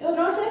your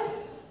notes.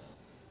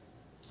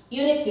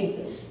 Unique things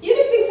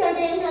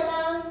అంటే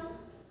ఏంటన్నా,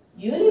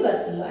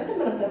 యూనివర్స్లో అంటే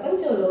మన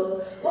ప్రపంచంలో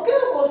ఒకే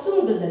ఒక వస్తువు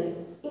ఉంటుంది, అది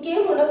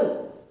ఇంకేం ఉండదు.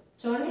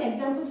 చూడండి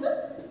examples,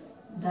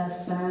 the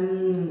sun,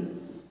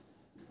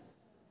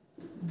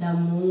 the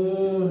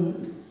moon,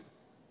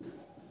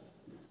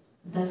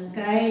 the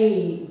sky,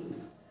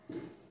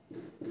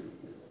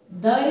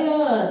 the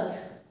earth,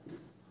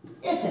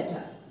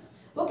 etcetera.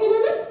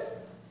 ఓకేనా?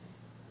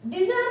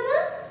 These are the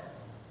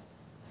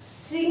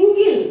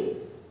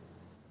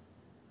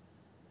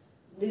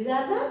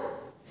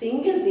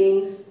single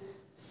things.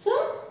 So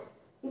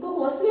ఇంకొక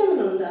వస్తువు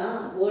ఏమైనా ఉందా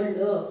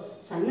వరల్డ్లో?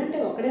 సన్ అంటే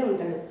ఒక్కడే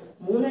ఉంటాడు,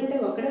 మూన్ అంటే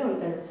ఒక్కడే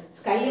ఉంటాడు,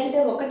 స్కై అంటే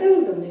ఒక్కటే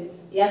ఉంటుంది,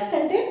 ఎర్త్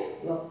అంటే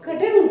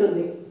ఒక్కటే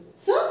ఉంటుంది.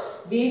 సో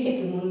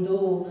వీటికి ముందు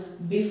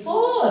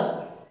before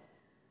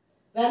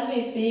when we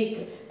speak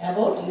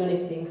about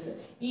unique things,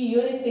 ఈ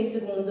యూనిక్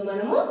థింగ్స్కి ముందు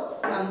మనము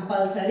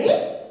కంపల్సరీ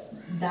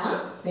ద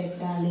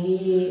పెట్టాలి.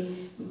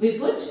 We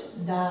put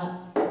the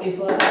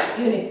before the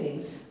unique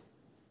things.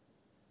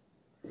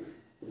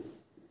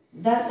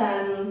 The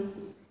sun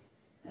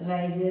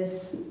rises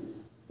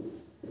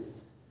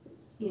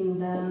in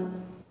the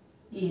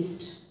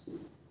east.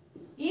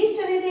 East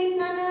అనేది ఏంటి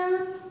నాన్న?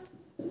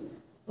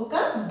 ఒక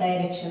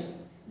డైరెక్షన్.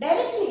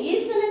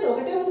 ఈస్ట్ అనేది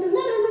ఒకటే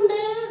ఉంటుందా, రెండు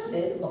ఉంటాయా?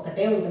 లేదు,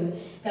 ఒకటే ఉంటుంది.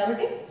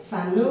 కాబట్టి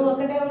సన్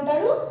ఒకటే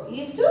ఉంటాడు,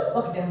 ఈస్ట్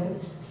ఒకటే ఉంటుంది.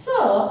 సో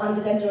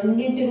అందుకని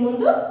రెండింటికి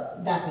ముందు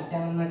దా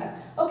పెట్టామన్నమాట.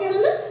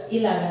 ఓకేనా?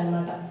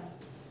 ఇలాగనమాట.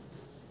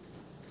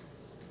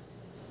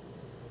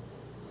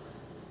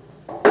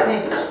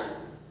 Next,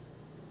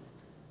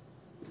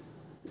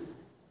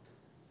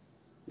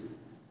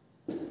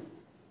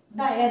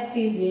 the earth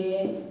is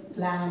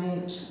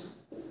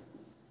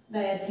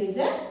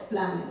a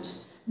planet.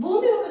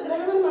 భూమి ఒక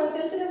గ్రహం అని మనకు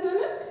తెలుసు కదా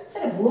నాన్న.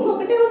 సరే, భూమి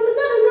ఒకటే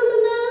ఉంటుందా, రెండు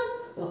ఉంటుందా?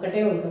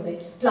 ఒకటే ఉంటుంది.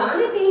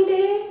 ప్లానెట్ ఏంటి?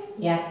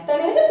 ఎర్త్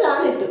అనేది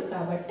ప్లానెట్,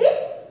 కాబట్టి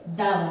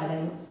దా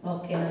వాడాము.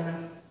 ఓకేనా?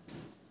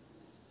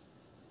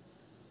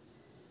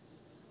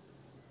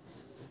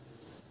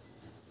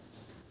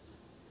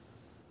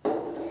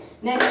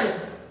 Next,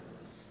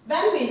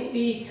 when we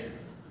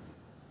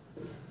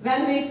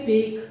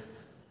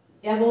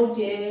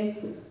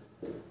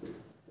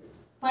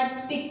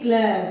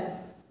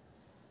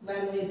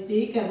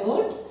speak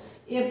about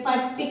a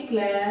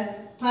particular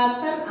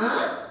person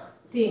or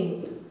thing,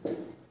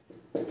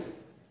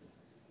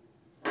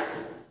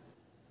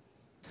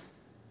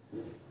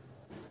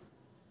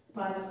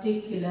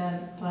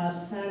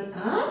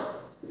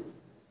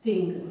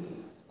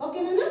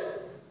 okay nana?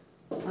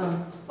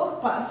 ఒక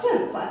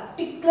పర్సన్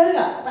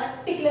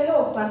పర్టికులర్గా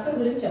ఒక పర్సన్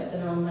గురించి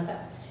చెప్తున్నాం అన్నమాట.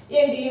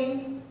 ఏంటి?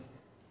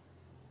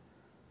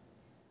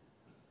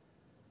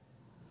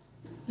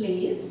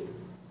 Please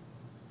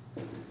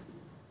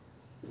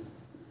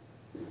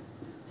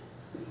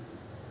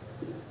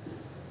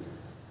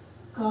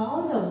call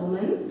the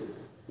woman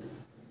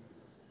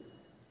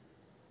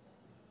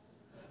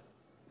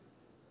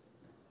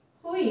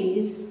who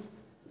is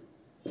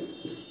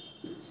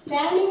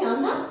standing on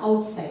the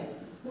outside.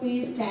 Who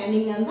is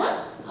standing on the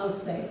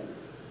outside?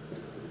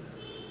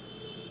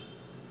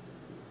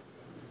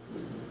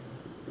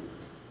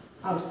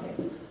 Outside.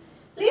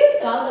 Please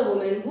call the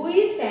woman who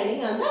is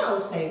standing on the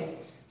outside.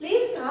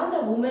 Please call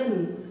the woman.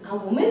 A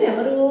woman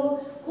ఎవరు?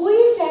 Who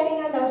is standing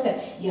on the outside?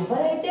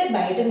 ఎవరైతే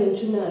బయట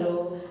నుంచున్నారో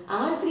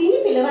ఆ స్త్రీని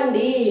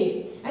పిలవండి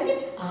అంటే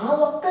ఆ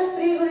ఒక్క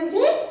స్త్రీ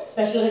గురించే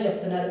స్పెషల్గా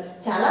చెప్తున్నారు.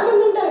 చాలా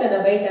మంది ఉంటారు కదా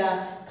బయట,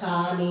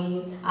 కానీ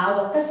ఆ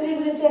ఒక్క స్త్రీ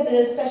గురించే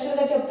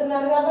స్పెషల్గా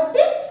చెప్తున్నారు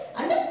కాబట్టి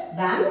అంటే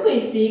when we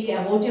speak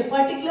about a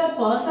particular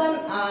person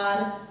or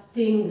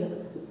thing,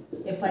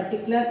 a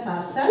particular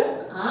person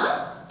or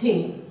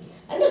thing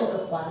అంటే ఒక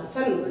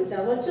పర్సన్ గురించి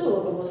అవ్వచ్చు,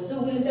 ఒక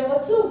వస్తువు గురించి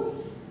అవ్వచ్చు.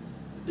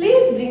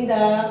 Please bring the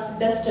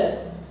Duster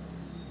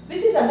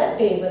which is on the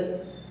table.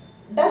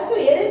 Duster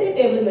ఏదైతే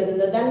టేబుల్ మీద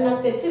ఉందో దాన్ని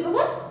నాకు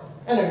తెచ్చివ్వవా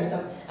అని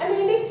అడుగుతాం. అంటే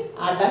ఏంటి?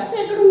 ఆ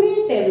డస్టర్ ఎక్కడుంది?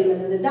 టేబుల్ మీద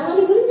ఉంది.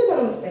 దాని గురించి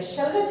మనం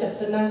స్పెషల్గా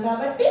చెప్తున్నాం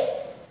కాబట్టి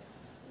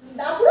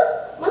అప్పుడు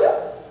మనం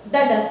ద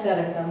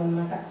డస్టర్ అంటాం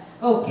అన్నమాట.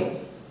 Okay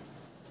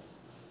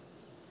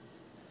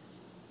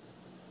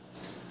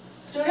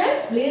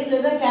students, please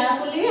listen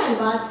carefully and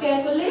watch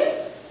carefully.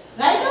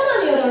 Write down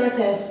on your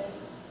notes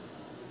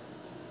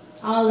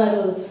all the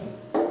rules.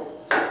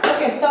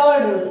 Okay,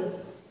 third rule.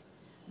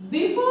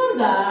 Before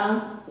the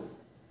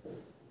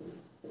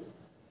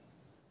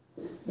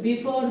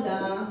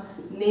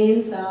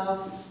names of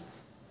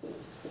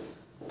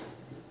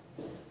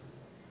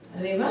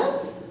rivers,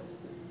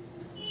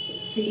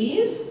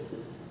 seas,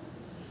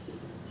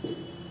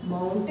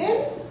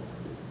 mountains,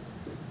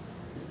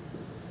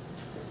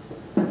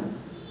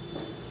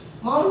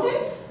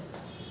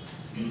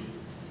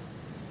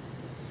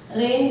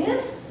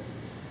 ranges,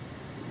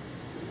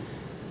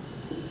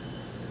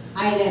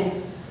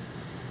 islands,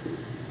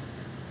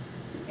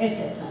 etc.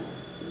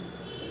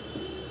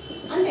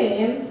 అంటే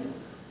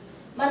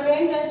మనం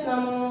ఏం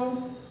చేస్తున్నాం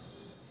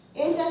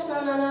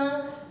నాన్న?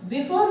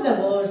 Before the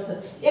words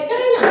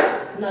ఎక్కడైనా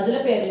నదుల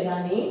పేర్లు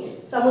కానీ,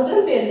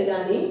 సముద్రం పేర్లు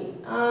కానీ,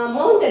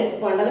 మౌంటైన్స్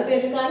కొండల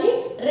పేర్లు కానీ,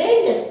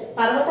 రేంజెస్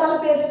పర్వతాల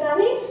పేర్లు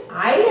కానీ,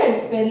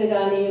 ఐలాండ్స్ పేర్లు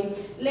కానీ,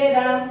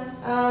 లేదా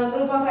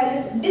గ్రూప్ ఆఫ్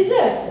ఐలాండ్స్,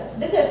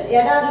 డిజర్ట్స్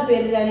ఎడార్ల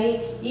పేర్లు కానీ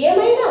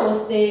ఏమైనా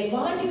వస్తే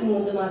వాటికి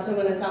ముందు మాత్రం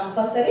మనం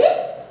కంపల్సరీ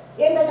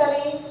ఏం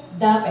పెట్టాలి?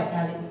 ద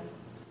పెట్టాలి.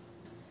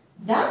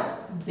 The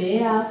bay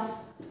of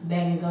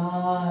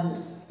Bengal.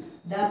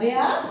 The bay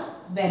of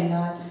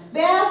Bengal.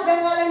 Bay of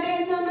Bengal అంటే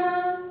ఏంటన్నా?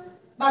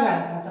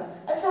 బంగాళాఖాతం.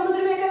 అది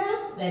సముద్రమే కదా.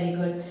 Very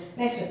good.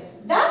 Next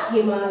the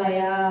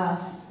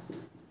Himalayas.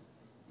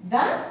 The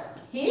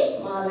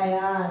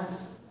Himalayas.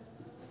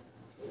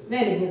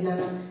 Very good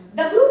నాన్న.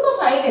 The group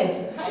of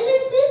islands.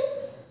 Islands means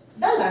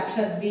the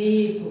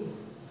Lakshadweep.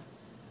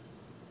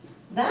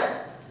 The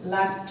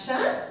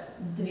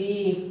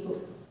Lakshadweep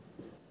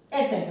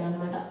etcetera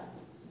అన్నమాట.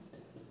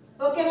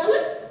 ఓకే నాన్న.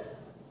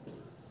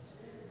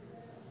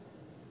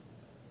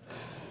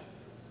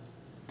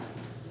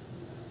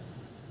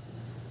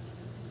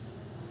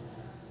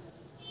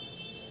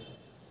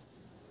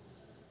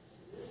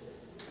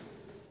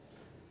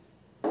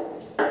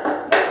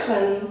 Next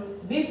one,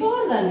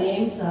 before the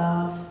names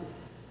of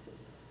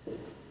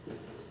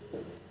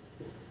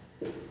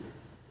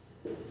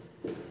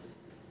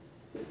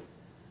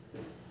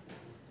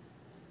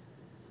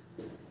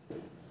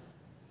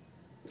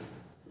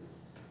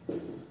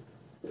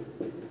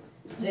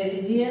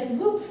religious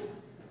books,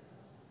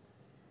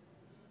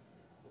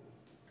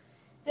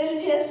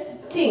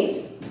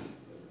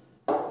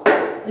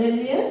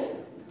 religious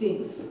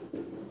things,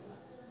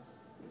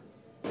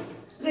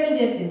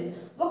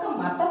 ఒక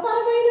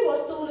మతపరమైన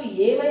వస్తువులు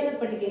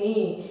ఏమైనప్పటికీ,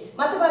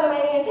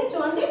 మతపరమైన అంటే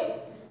చూడండి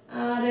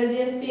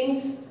religious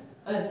things.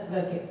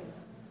 Okay,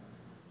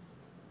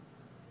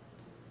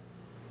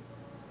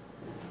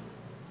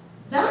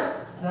 the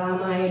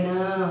Ramayana.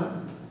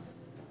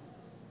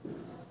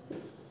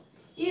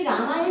 ఈ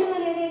రామాయణం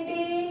అనేది ఏంటి?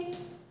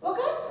 ఒక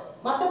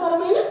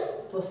మతపరమైన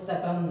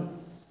పుస్తకం.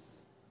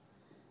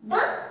 The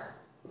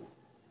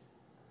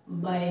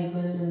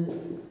Bible.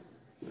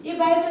 ఈ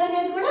బైబిల్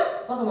అనేది కూడా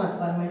ఒక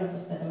మతపరమైన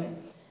పుస్తకమే.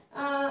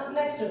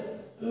 నెక్స్ట్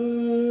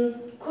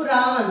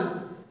ఖురాన్.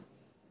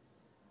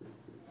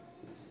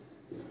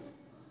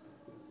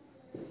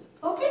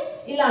 ఓకే,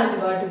 ఇలాంటి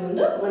వాటి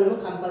ముందు మనము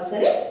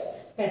కంపల్సరీ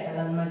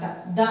పెట్టాలన్నమాట.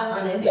 ద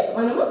అనేది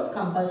మనము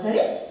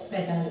కంపల్సరీ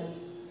పెట్టాలి.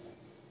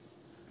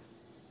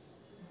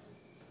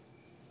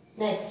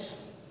 Next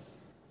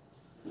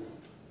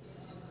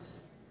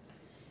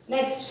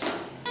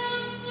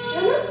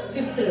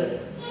fifth rule.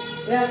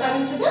 We are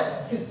coming to the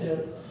fifth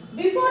rule.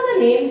 Before the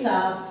names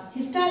of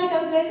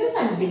historical places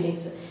and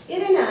buildings.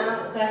 ఏదైనా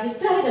ఒక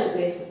హిస్టారికల్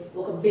ప్లేస్,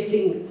 ఒక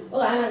బిల్డింగ్,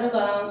 ఒక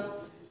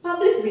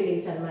పబ్లిక్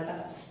బిల్డింగ్స్ అన్నమాట.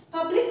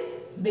 పబ్లిక్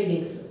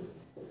బిల్డింగ్స్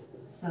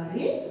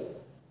అన్నమాట.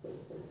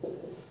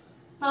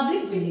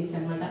 పబ్లిక్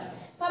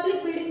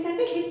బిల్డింగ్స్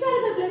అంటే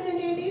హిస్టారికల్ ప్లేస్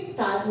అంటే ఏంటి?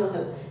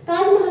 తాజ్మహల్.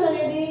 తాజ్మహల్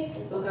అనేది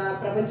ఒక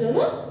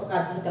ప్రపంచంలో ఒక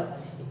అద్భుతం.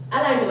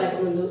 అలాంటి వాటి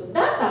ముందు the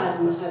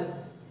Taj Mahal,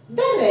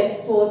 the red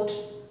fort,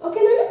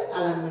 ఓకేనా?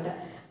 అలా అనమాట.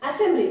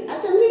 Assembly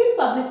is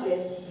public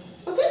place,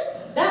 okay?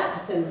 The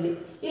assembly.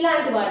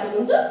 ఇలాంటి వాటి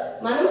ముందు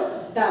మనం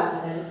ద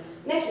వాడాలి.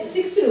 Next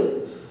 6th rule,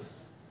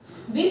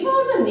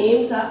 before the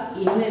names of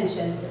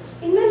inventions.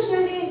 Invention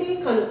అంటే ఏంటి?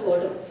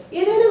 కనుక్కోవడం.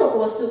 ఏదైనా ఒక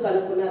వస్తువు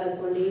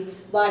కనుక్కున్నారనుకోండి,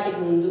 వాటికి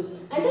ముందు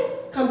అంటే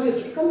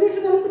కంప్యూటర్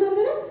కనుక్కున్నారు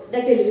కదా, ద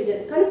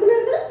టెలివిజన్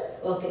కనుక్కున్నారు కదా,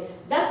 okay,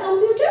 the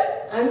computer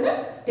and the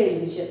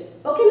television,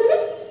 ఓకేనా?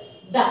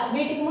 ద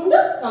వీటికి ముందు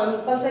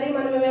కంపల్సరీ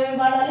మనం ఏమేమి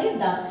వాడాలి?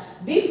 The.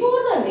 Before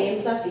the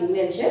names of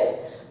inventions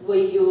we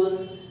use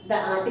the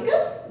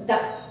article the.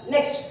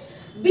 Next,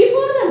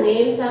 before the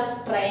names of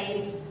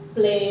trains,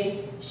 planes,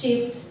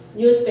 ships,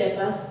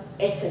 newspapers,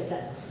 etc.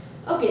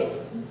 Okay,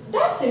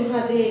 that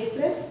Simhadri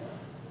Express,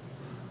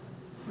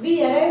 we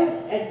arrived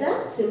at the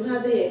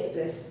Simhadri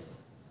Express.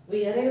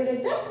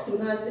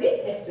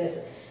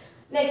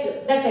 Next,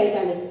 the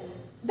Titanic.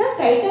 The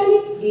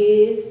Titanic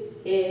is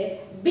a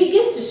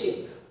biggest ship.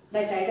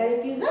 The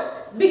Titanic is the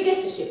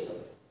biggest ship.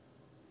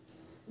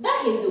 The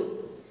Hindu.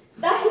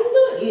 The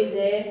Hindu is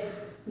a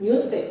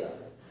newspaper.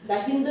 The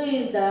Hindu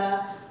is the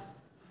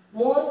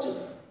most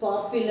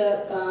popular,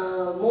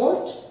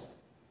 most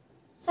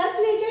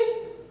circulated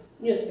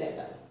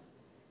newspaper.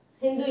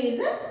 Hindu is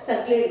the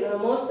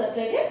most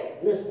circulated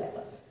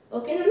newspaper.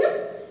 Okay, Nana?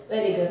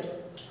 Very good.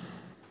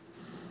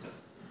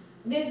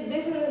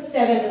 This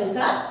 7 rules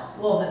are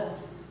over.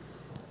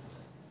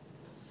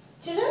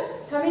 Children,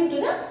 coming to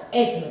the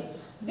 8th rule.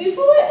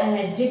 Before an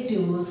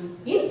adjectives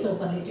in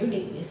superlative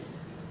degrees.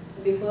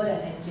 Before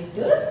an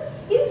adjectives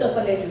in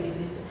superlative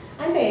degrees.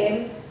 అంటే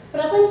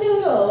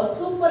ప్రపంచంలో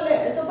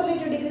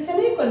superlative degrees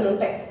అనేవి కొన్ని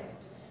ఉంటాయి.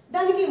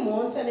 దానికి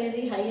most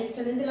అనేది, highest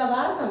అనేది ఇలా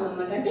వాడతాం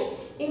అనమాట. అంటే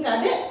ఇంకా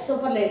అదే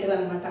సూపర్లేటివ్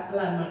అనమాట.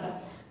 అలా అనమాట.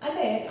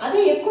 అంటే అదే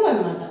ఎక్కువ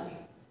అనమాట.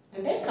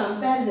 అంటే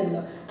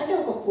కంపారిజన్లో అంటే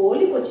ఒక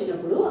పోలిక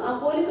వచ్చినప్పుడు ఆ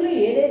పోలికలో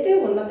ఏదైతే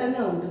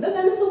ఉన్నతంగా ఉంటుందో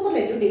దాన్ని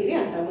సూపర్లేటివ్ డిగ్రీ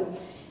అంటాము.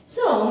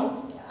 సో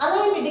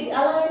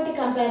అలాంటి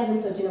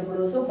కంపారిజన్స్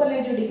వచ్చినప్పుడు,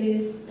 సూపర్లేటివ్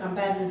డిగ్రీస్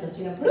కంపారిజన్స్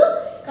వచ్చినప్పుడు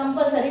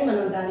కంపల్సరీ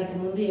మనం దానికి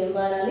ముందు ఏం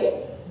వాడాలి?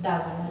 ద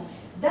వాడాలి.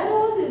 The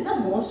rose is the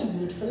most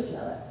beautiful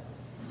flower.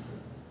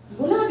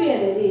 గులాబీ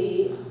అనేది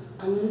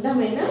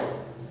అందమైన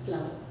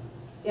ఫ్లవర్.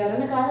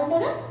 ఎవరైనా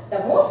కాదంటారా? The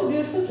most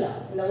beautiful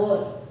flower in the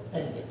world.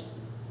 Very good.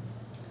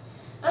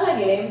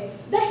 అలాగే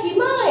the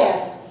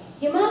Himalayas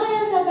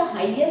are the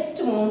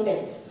highest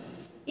mountains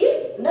in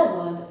the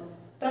world.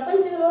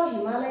 ప్రపంచంలో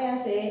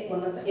హిమాలయాసే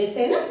ఉన్నత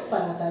ఎత్తైన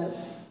పర్వతాలు.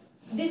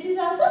 This is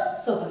also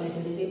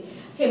superlative degree.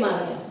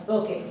 Himalayas.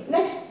 Okay,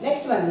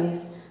 next one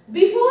is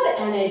before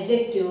an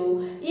adjective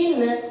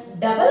in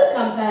double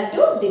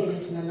comparative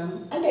degrees అన్నాం.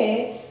 అంటే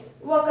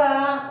ఒక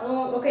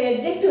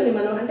అడ్జెక్టివ్ని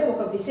మనం అంటే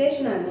ఒక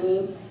విశేషణాన్ని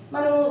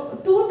మనం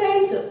 2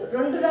 times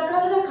 2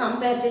 రకాలుగా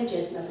కంపారిజన్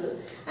చేసినప్పుడు,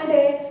 అంటే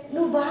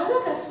నువ్వు బాగా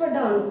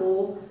కష్టపడ్డావు అనుకో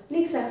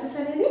నీకు సక్సెస్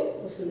అనేది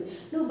వస్తుంది.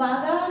 నువ్వు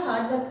బాగా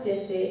హార్డ్ వర్క్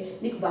చేస్తే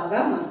నీకు బాగా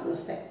మార్కులు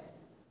వస్తాయి.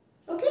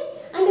 ఓకే,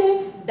 అంటే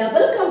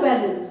డబుల్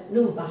కంపారిజన్.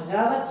 నువ్వు బాగా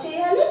వర్క్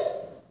చేయాలి,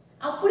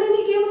 అప్పుడే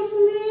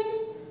నీకేమొస్తుంది?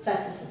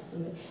 సక్సెస్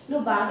వస్తుంది.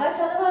 నువ్వు బాగా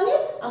చదవాలి,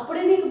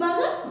 అప్పుడే నీకు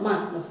బాగా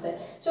మార్కులు వస్తాయి.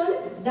 చూడండి,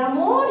 the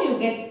more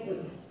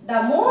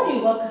you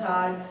work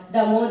hard, the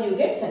more you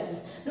get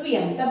success. నువ్వు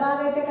ఎంత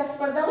బాగా అయితే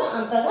కష్టపడతావో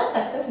అంతగా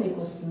సక్సెస్ నీకు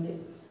వస్తుంది.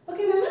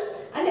 ఓకేనా?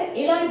 అంటే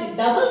ఇలాంటి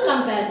డబుల్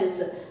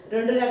కంపారిజన్స్,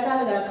 2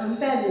 రకాలుగా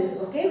కంపారిజన్స్,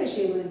 ఒకే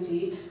విషయం గురించి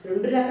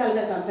 2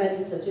 రకాలుగా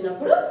కంపారిజన్స్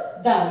వచ్చినప్పుడు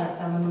ద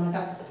వాడతామన్నమాట.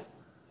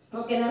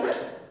 ఓకేనా?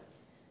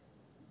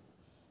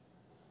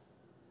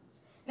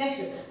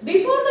 Next,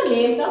 before the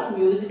names of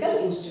musical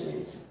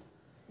instruments.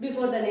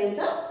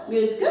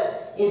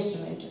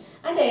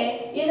 అంటే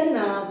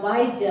ఏదన్నా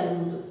వాయిద్యాల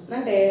ముందు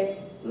అంటే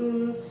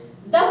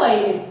the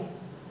violin,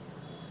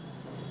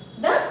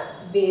 the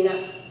veena.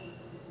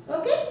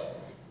 Okay,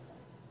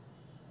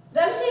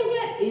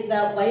 Ravishankar is the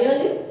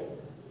violin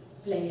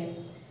player.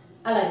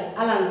 అలా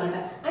అనమాట.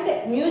 అంటే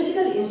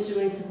మ్యూజికల్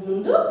ఇన్స్ట్రుమెంట్స్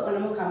ముందు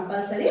మనము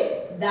కంపల్సరీ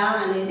ద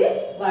అనేది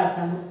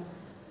వాడతాము.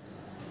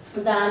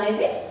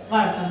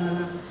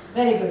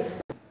 Very good.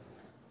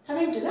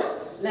 Coming to the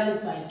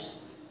 11th point.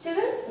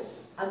 Children,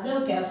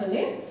 observe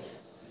carefully.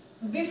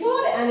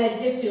 Before an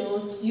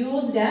adjectives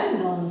used as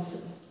nouns.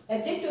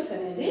 Adjectives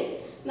అనేది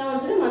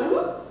nouns ని మనము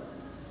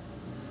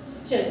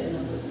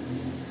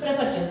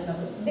ప్రిఫర్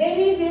చేస్తున్నప్పుడు. There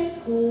is a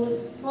school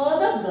for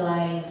the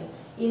blind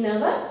in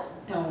our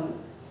town.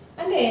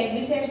 అంటే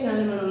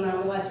విశేషణాన్ని మనం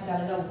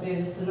నామవాచకాలుగా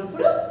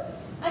ఉపయోగిస్తున్నప్పుడు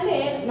అంటే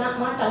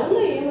మా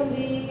టౌన్లో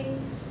ఏముంది?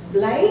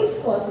 బ్లైండ్స్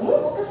కోసము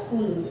ఒక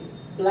స్కూల్ ఉంది.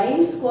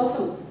 బ్లైండ్స్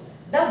కోసం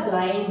ద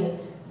బ్లైండ్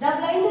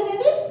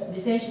అనేది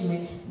విశేషణమే.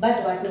 బట్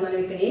వాటిని మనం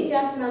ఇక్కడ ఏం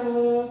చేస్తున్నాము?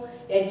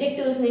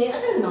 అడ్జెక్టివ్స్ని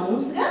అక్కడ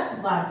నౌన్స్గా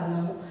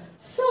వాడుతున్నాము.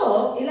 సో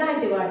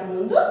ఇలాంటి వాటి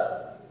ముందు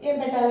ఏం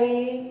పెట్టాలి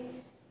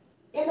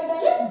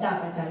దా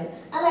పెట్టాలి.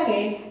 అలాగే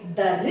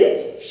the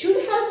rich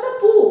should help the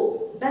poor.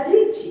 The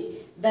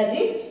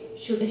rich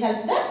should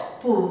help the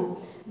poor.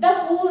 The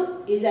poor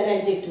is an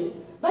adjective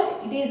but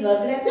it is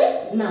worked as a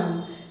noun.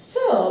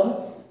 So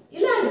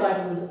ఇలాంటి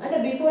వాటి ముందు అంటే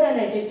before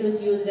and adjectives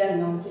used and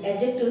nouns,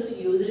 adjectives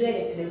యూజ్డ్గా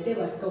ఎక్కడైతే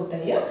work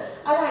అవుతాయో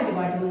అలాంటి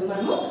వాటి ముందు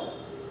మనము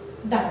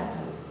దా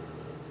పెట్టాలి.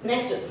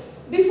 Next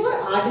before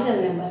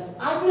ordinal numbers.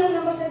 Ordinal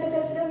numbers అంటే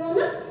తెలుసు కదా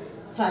నాన్న,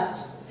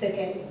 ఫస్ట్,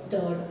 సెకండ్,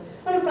 థర్డ్.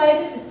 మనం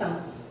ప్రైజెస్ ఇస్తాం.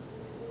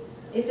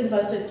 ఇతను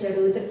ఫస్ట్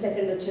వచ్చాడు, ఇతను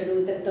సెకండ్ వచ్చాడు,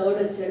 ఇతను థర్డ్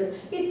వచ్చాడు,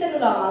 ఇతను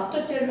లాస్ట్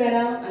వచ్చాడు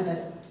మేడం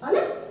అంటారు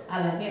అవునా.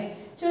 అలాగే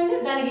చూడండి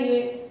దానికి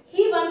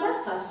he one the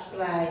first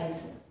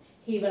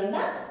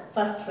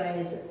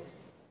prize.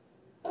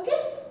 Okay,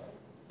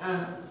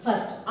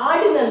 first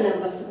ordinal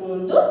numbers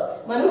ముందు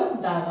మనం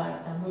దా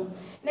వాడతాము.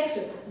 Next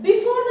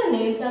before the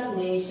names of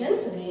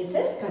nations,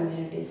 races,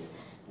 communities.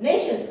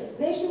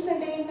 Nations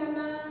అంటే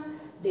ఏంటన్నా,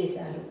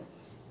 దేశాలు.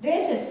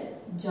 రేసెస్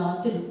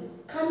జాతులు.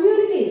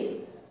 కమ్యూనిటీస్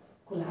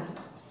కులాలు.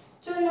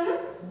 చూడండి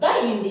ద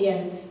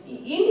ఇండియన్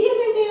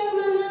అంటే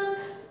ఏమన్నా,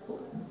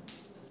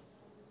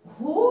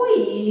 who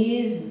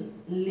is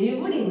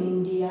lived in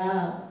India.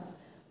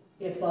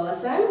 A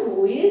person who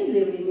is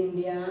lived in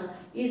India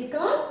is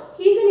called,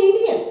 he is an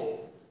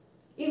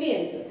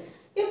Indians.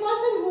 A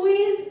person who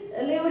is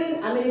lived in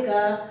America,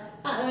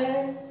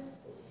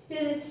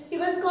 he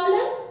was called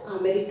as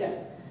American.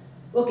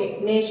 Okay,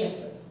 nations.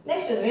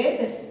 Next,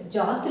 races,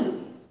 జాతులు.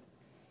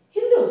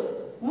 Hindus,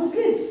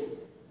 Muslims,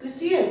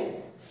 Christians,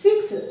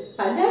 Sikhs,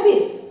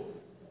 Punjabis,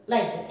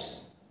 like that.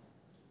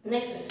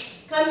 Next,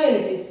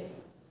 communities,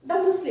 the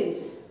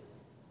Muslims,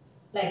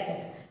 like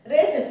that.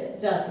 Races,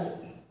 జాతులు.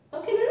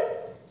 ఓకేనా,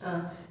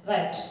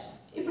 right.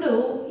 ఇప్పుడు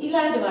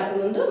ఇలాంటి వాటి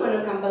ముందు మనం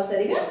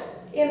కంపల్సరీగా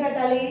ఏం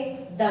పెట్టాలి,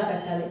 దా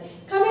పెట్టాలి.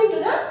 Coming to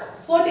the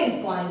 14th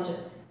point.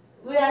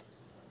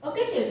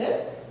 Okay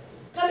children,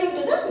 coming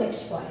to the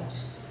next point.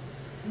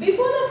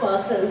 Before the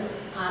persons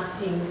are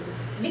things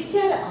which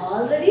are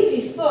already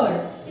referred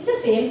in the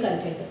same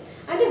content.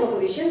 అంటే ఒక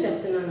విషయం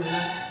చెప్తున్నాను,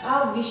 ఆ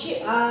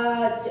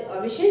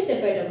విషయం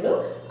చెప్పేటప్పుడు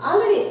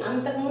ఆల్రెడీ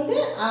అంతకుముందే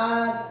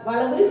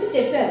వాళ్ళ గురించి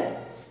చెప్పారు.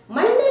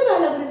 మళ్ళీ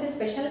వాళ్ళ గురించి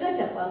స్పెషల్గా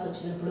చెప్పాల్సి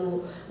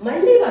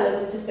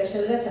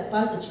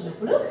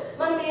వచ్చినప్పుడు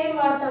మనం ఏం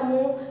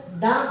వాడతాము,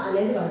 దా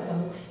అనేది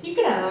వాడతాము.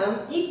 ఇక్కడ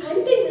ఈ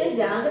కంటెంట్ని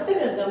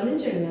జాగ్రత్తగా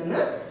గమనించండి నాన్న.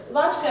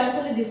 Watch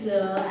carefully this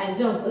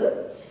example.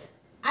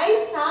 I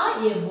saw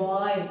A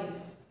bye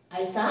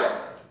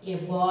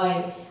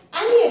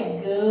and A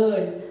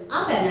girl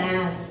of N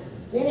as.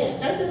 నేను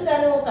ఎక్కడ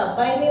చూశాను, ఒక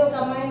అబ్బాయిని ఒక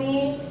అమ్మాయిని.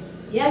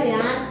 ఎన్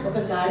యాస్ ఒక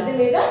గాడిద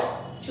మీద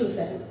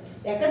చూశాను.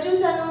 ఎక్కడ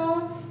చూశాను,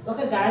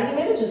 ఒక గాడిద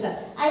మీద చూశాను.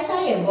 I saw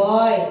A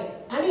bye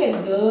and A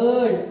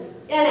girl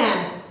N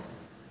as.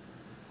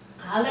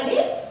 Already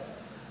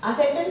ఆ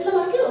సెంటెన్స్లో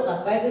మనకి ఒక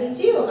అబ్బాయి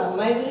గురించి, ఒక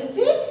అమ్మాయి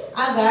గురించి,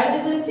 ఆ గాడిద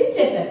గురించి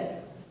చెప్పారు.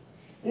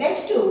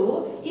 నెక్స్ట్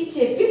ఈ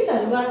చెప్పిన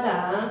తరువాత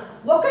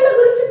ఒకళ్ళ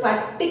గురించి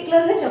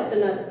పర్టికులర్గా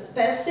చెప్తున్నారు.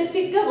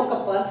 స్పెసిఫిక్గా ఒక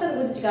పర్సన్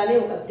గురించి కానీ,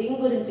 ఒక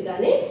థింగ్ గురించి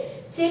కానీ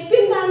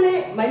చెప్పిన దాన్నే,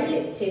 మళ్ళీ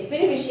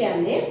చెప్పిన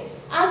విషయాన్ని,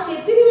 ఆ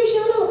చెప్పిన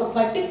విషయంలో ఒక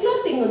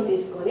పర్టికులర్ థింగ్ని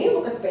తీసుకొని,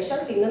 ఒక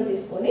స్పెషల్ థింగ్ని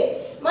తీసుకొని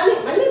మళ్ళీ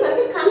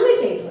మనకి కన్వే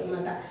చేయటం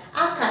అనమాట.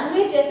 ఆ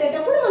కన్వే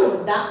చేసేటప్పుడు మనం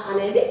ద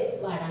అనేది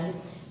వాడాలి.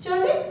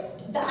 చూడండి,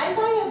 I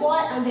saw a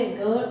boy and a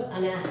girl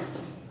on an ass.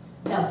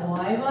 The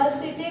boy was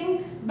sitting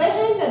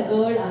behind the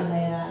girl on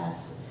the ass.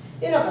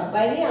 నేను ఒక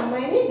అబ్బాయిని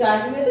అమ్మాయిని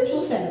గాడిద మీద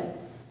చూశాను.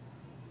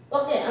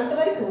 ఓకే,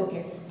 అంతవరకు ఓకే.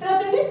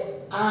 తర్వాత చూడండి,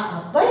 ఆ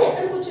అబ్బాయి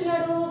ఎక్కడ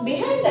కూర్చున్నాడు,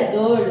 బిహైండ్ ద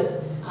గర్ల్,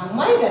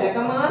 అమ్మాయి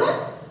వెనకమాన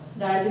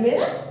గాడిద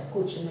మీద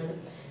కూర్చున్నాడు.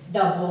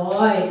 ద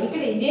బాయ్,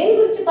 ఇక్కడ దేని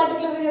గురించి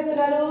పర్టికులర్గా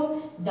చెప్తున్నారు,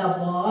 the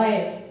boy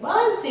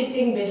was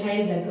sitting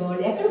behind the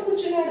girl. ఎక్కడ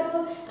కూర్చున్నాడు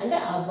అంటే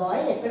ఆ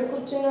బాయ్ ఎక్కడ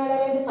కూర్చున్నాడు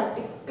అనేది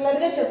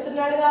పర్టికులర్గా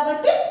చెప్తున్నాడు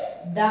కాబట్టి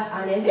ద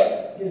అనేది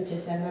యూజ్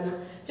చేశాను మనం.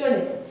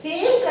 చూడండి,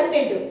 సేమ్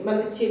కంటెంట్,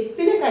 మనకు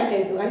చెప్పిన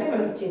కంటెంట్ అంటే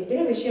మనకు చెప్పిన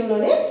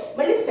విషయంలోనే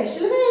మళ్ళీ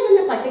స్పెషల్గా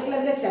ఏదైనా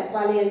పర్టికులర్గా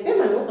చెప్పాలి అంటే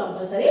మనం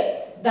కంపల్సరీ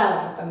ద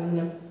వాడతాం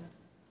మనం.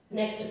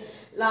 Next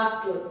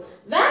last rule.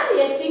 when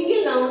a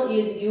single noun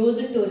is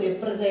used to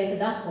represent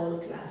the whole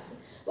class.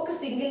 ఒక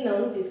సింగిల్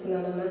నౌన్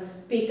తీసుకున్నానన్న,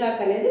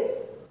 పీకాక్ అనేది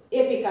ఏ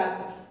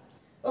పీకాక్,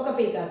 ఒక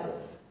పీకాక్.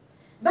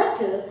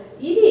 బట్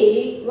ఇది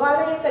వాళ్ళ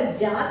యొక్క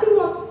జాతి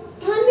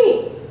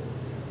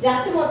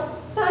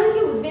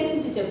మొత్తానికి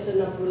ఉద్దేశించి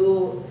చెప్తున్నప్పుడు,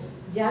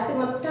 జాతి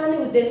మొత్తాన్ని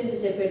ఉద్దేశించి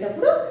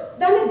చెప్పేటప్పుడు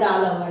దాన్ని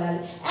దాలో వాడాలి.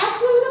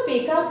 యాక్చువల్గా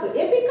పీకాక్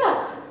ఏ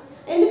పీకాక్,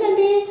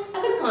 ఎందుకంటే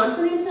అక్కడ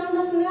కాన్సనెంట్ సౌండ్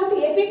వస్తుంది కాబట్టి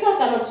ఏ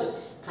పీకాక్ అనొచ్చు.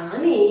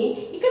 కానీ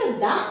ఇక్కడ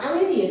ద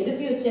అనేది ఎందుకు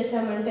యూజ్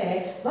చేసామంటే,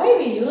 why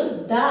we use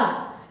the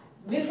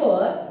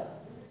before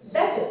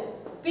that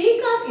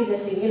peacock is a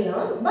single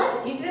noun but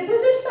it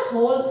represents the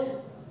whole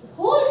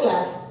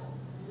class,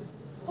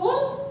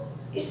 whole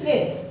its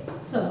race.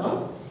 So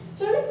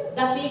చూడండి,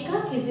 the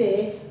peacock is a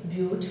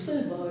beautiful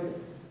bird.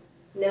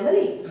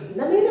 నెమలి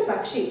అందమైన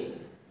పక్షి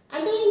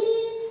అంటే ఏంటి,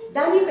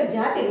 దాని యొక్క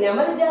జాతి,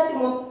 నెమలి జాతి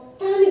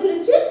మొత్తాన్ని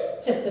గురించి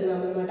చెప్తున్నాం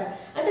అనమాట.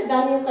 అంటే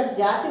దాని యొక్క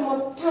జాతి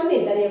మొత్తాన్ని,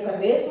 దాని యొక్క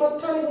రేస్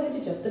మొత్తాన్ని గురించి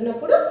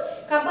చెప్తున్నప్పుడు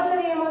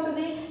కంపల్సరీ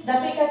ఏమవుతుంది, the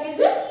peacock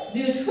is a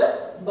beautiful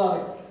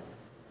bird.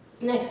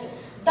 Next,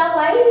 the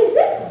lion is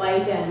a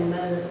wild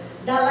animal.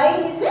 The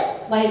lion is a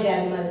wild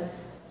animal.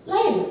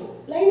 Lion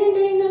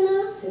అంటే ఏంటన్నా,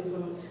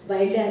 సింహం.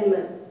 వైల్డ్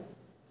యానిమల్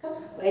కదా,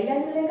 వైల్డ్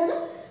యానిమలే కదా.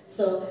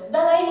 So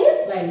the lion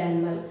is wild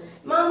animal.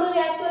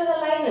 మామూలుగా యాక్చువల్గా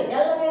లైన్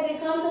ఎల్ అనేది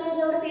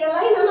consonants ఉండదు,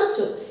 line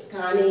అనొచ్చు.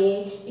 కానీ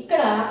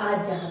ఇక్కడ ఆ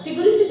జాతి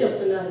గురించి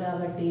చెప్తున్నారు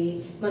కాబట్టి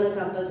మనం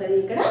కంపల్సరీ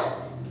ఇక్కడ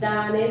ద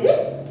అనేది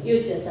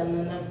యూజ్ చేస్తాం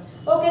నాన్న.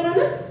 ఓకేనా.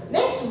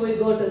 Next we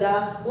go to the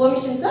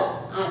omissions of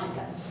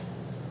articles.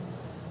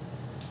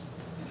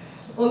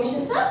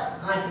 Omissions of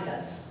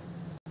articles.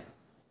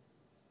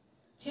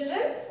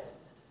 Children,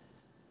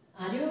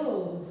 are you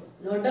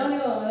note down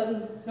your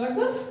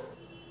notebooks?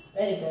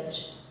 Very good.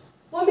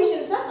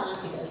 Omissions of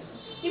articles.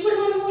 ఇప్పుడు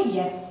మనము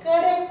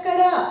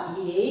ఎక్కడెక్కడ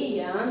ఏ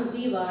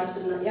యాంతి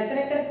వాడుతున్నాం,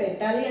 ఎక్కడెక్కడ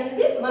పెట్టాలి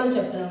అనేది మనం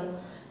చెప్తున్నాము.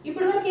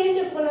 ఇప్పుడు వరకు ఏం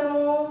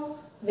చెప్పుకున్నాము,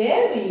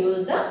 where we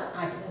use the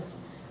articles.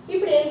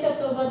 ఇప్పుడు ఏం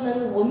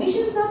చెప్తాబోతున్నాను,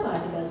 omissions of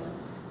articles.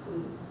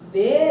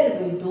 Where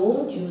we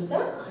don't use the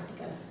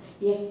articles.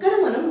 ఎక్కడ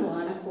మనం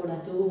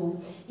వాడకూడదు.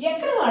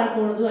 ఎక్కడ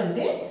వాడకూడదు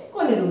అంటే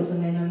కొన్ని రూల్స్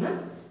ఉన్నాయి నాన్న.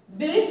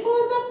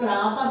 Before the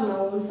proper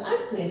nouns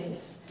and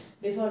places.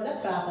 Before the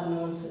proper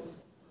nouns,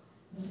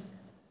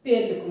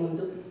 పేర్లకు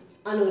ముందు.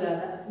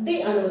 అనురాధ, ది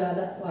అనురాధ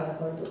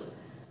వాడకూడదు.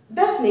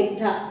 ద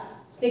స్నిగ్ధ,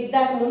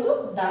 స్నిగ్ధకు ముందు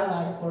ద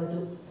వాడకూడదు.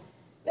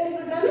 వెరీ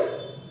గుడ్ నాన్న.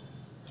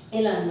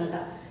 ఇలా అనమాట.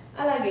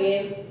 అలాగే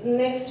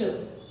next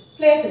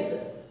places,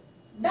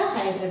 the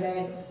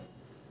Hyderabad,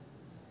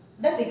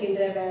 the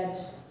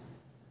Secunderabad,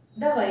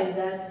 the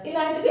Vizag,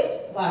 ఇలాంటివి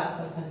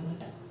వాడకూడదు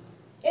అనమాట.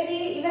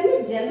 ఇవన్నీ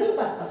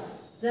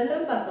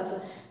జనరల్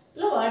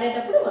పర్పస్లో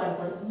వాడేటప్పుడు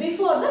వాడకూడదు.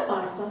 Before the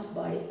parts of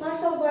body.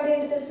 Parts of body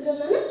అంటే తెలుసు కదా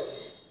నాన్న.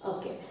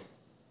 ఓకే.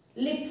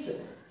 లిప్స్,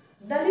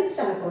 ద లిప్స్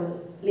అనకూడదు.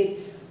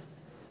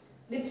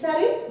 Lips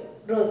are in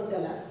rose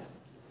colour.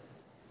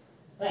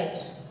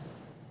 Right.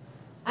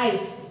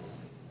 Ice,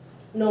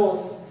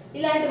 nose,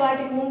 ఇలాంటి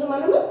వాటికి ముందు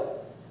మనము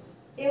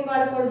ఏం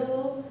వాడకూడదు,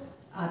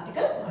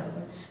 ఆర్టికల్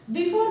వాడకూడదు.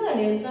 Before the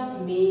names of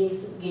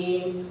meals,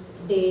 games,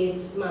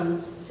 dates,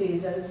 months,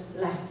 seasons,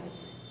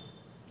 language.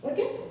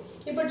 Okay.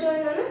 ఇప్పుడు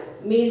చూడండి నాన్న,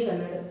 మీల్స్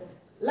అన్నాడు.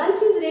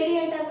 లంచ్ ఈజ్ రెడీ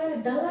అంటాం కానీ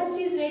ద లంచ్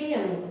ఈజ్ రెడీ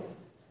అన్నాము.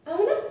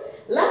 అవునా,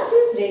 లంచ్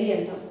ఈజ్ రెడీ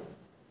అంటాం,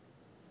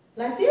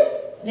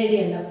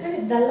 కానీ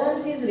ద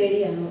లంచ్ ఈజ్ రెడీ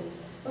అన్నాము.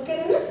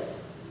 ఓకేనా.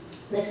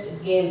 Next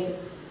games.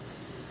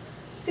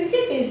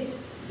 Cricket is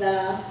the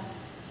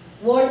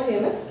world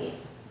famous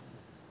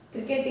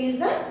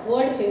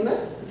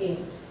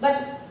game.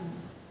 But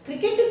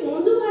క్రికెట్కి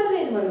ముందు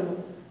వాడలేదు మనము.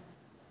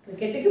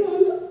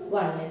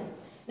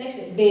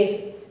 Next days.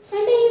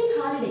 Sunday is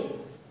holiday.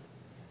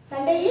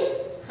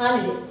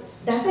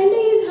 The Sunday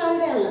is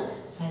holiday అన్న,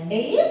 Sunday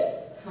is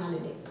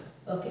holiday.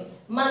 Okay.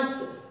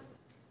 Months.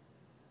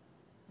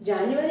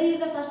 January is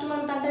the first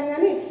month అంటాం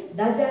కానీ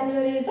the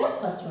January is the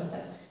first month.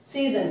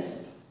 Seasons.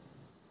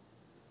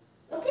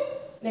 Okay.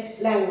 Next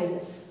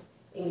languages.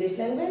 English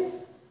language,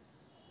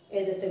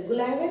 ఏదో Telugu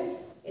language,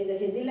 ఏదో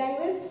Hindi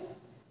language,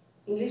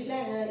 English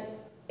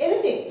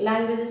anything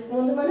languages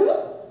ముందు మనము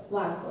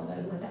వాడకూడదు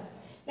అనమాట.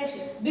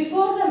 Next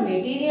before the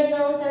material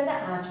nouns and the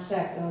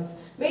abstract nouns.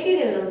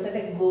 Material nouns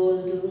అంటే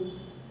gold,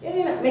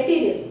 ఏదైనా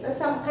మెటీరియల్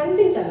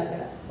కనిపించాలి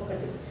అక్కడ,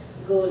 ఒకటి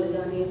గోల్డ్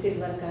కానీ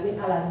సిల్వర్ కానీ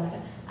అలా అనమాట.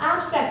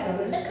 అబ్స్ట్రాక్ట్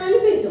నౌన్ అంటే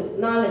కనిపించవు,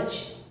 నాలెడ్జ్,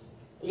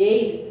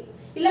 ఎయిర్,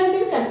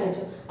 ఇలాంటివి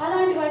కనిపించవు,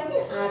 అలాంటి వాటిని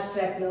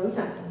అబ్స్ట్రాక్ట్ నౌన్స్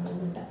అంటాం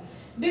అనమాట.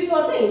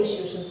 Before the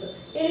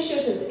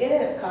institutions.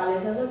 ఏదైనా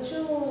కాలేజ్ అవ్వచ్చు,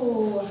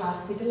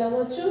 హాస్పిటల్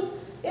అవ్వచ్చు,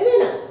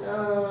 ఏదైనా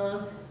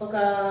ఒక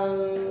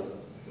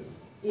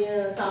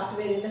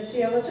సాఫ్ట్వేర్ ఇండస్ట్రీ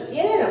అవ్వచ్చు,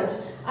 ఏదైనా అవ్వచ్చు,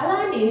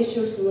 అలాంటి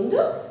ఇన్స్టిట్యూట్స్ ముందు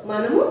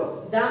మనము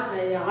ద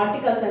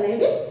ఆర్టికల్స్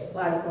అనేవి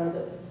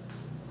వాడకూడదు.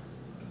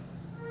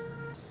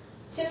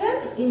 Children,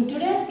 in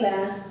today's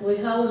class we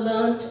have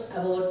learnt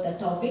about the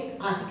topic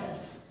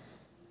articles.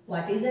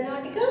 What is an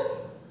article?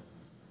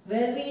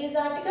 Where we use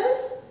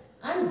articles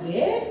and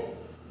where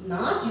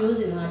not use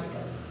in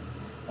articles.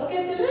 Okay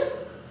children?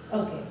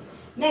 Okay.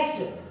 Next,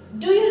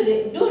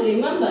 do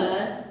remember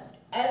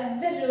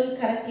every rule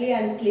correctly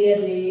and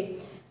clearly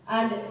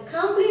and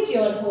complete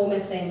your home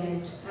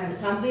assignment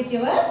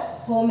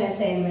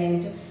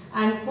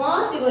and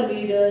pause your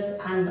videos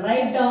and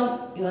write down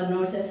your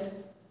notes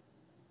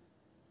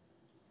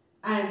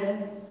and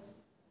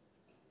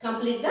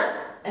complete the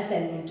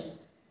assignment.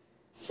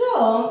 So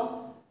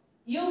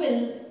you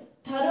will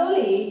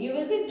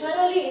be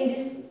thoroughly in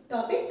this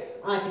topic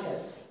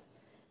articles.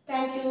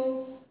 Thank you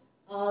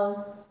all.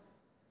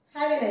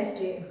 Have a nice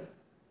day.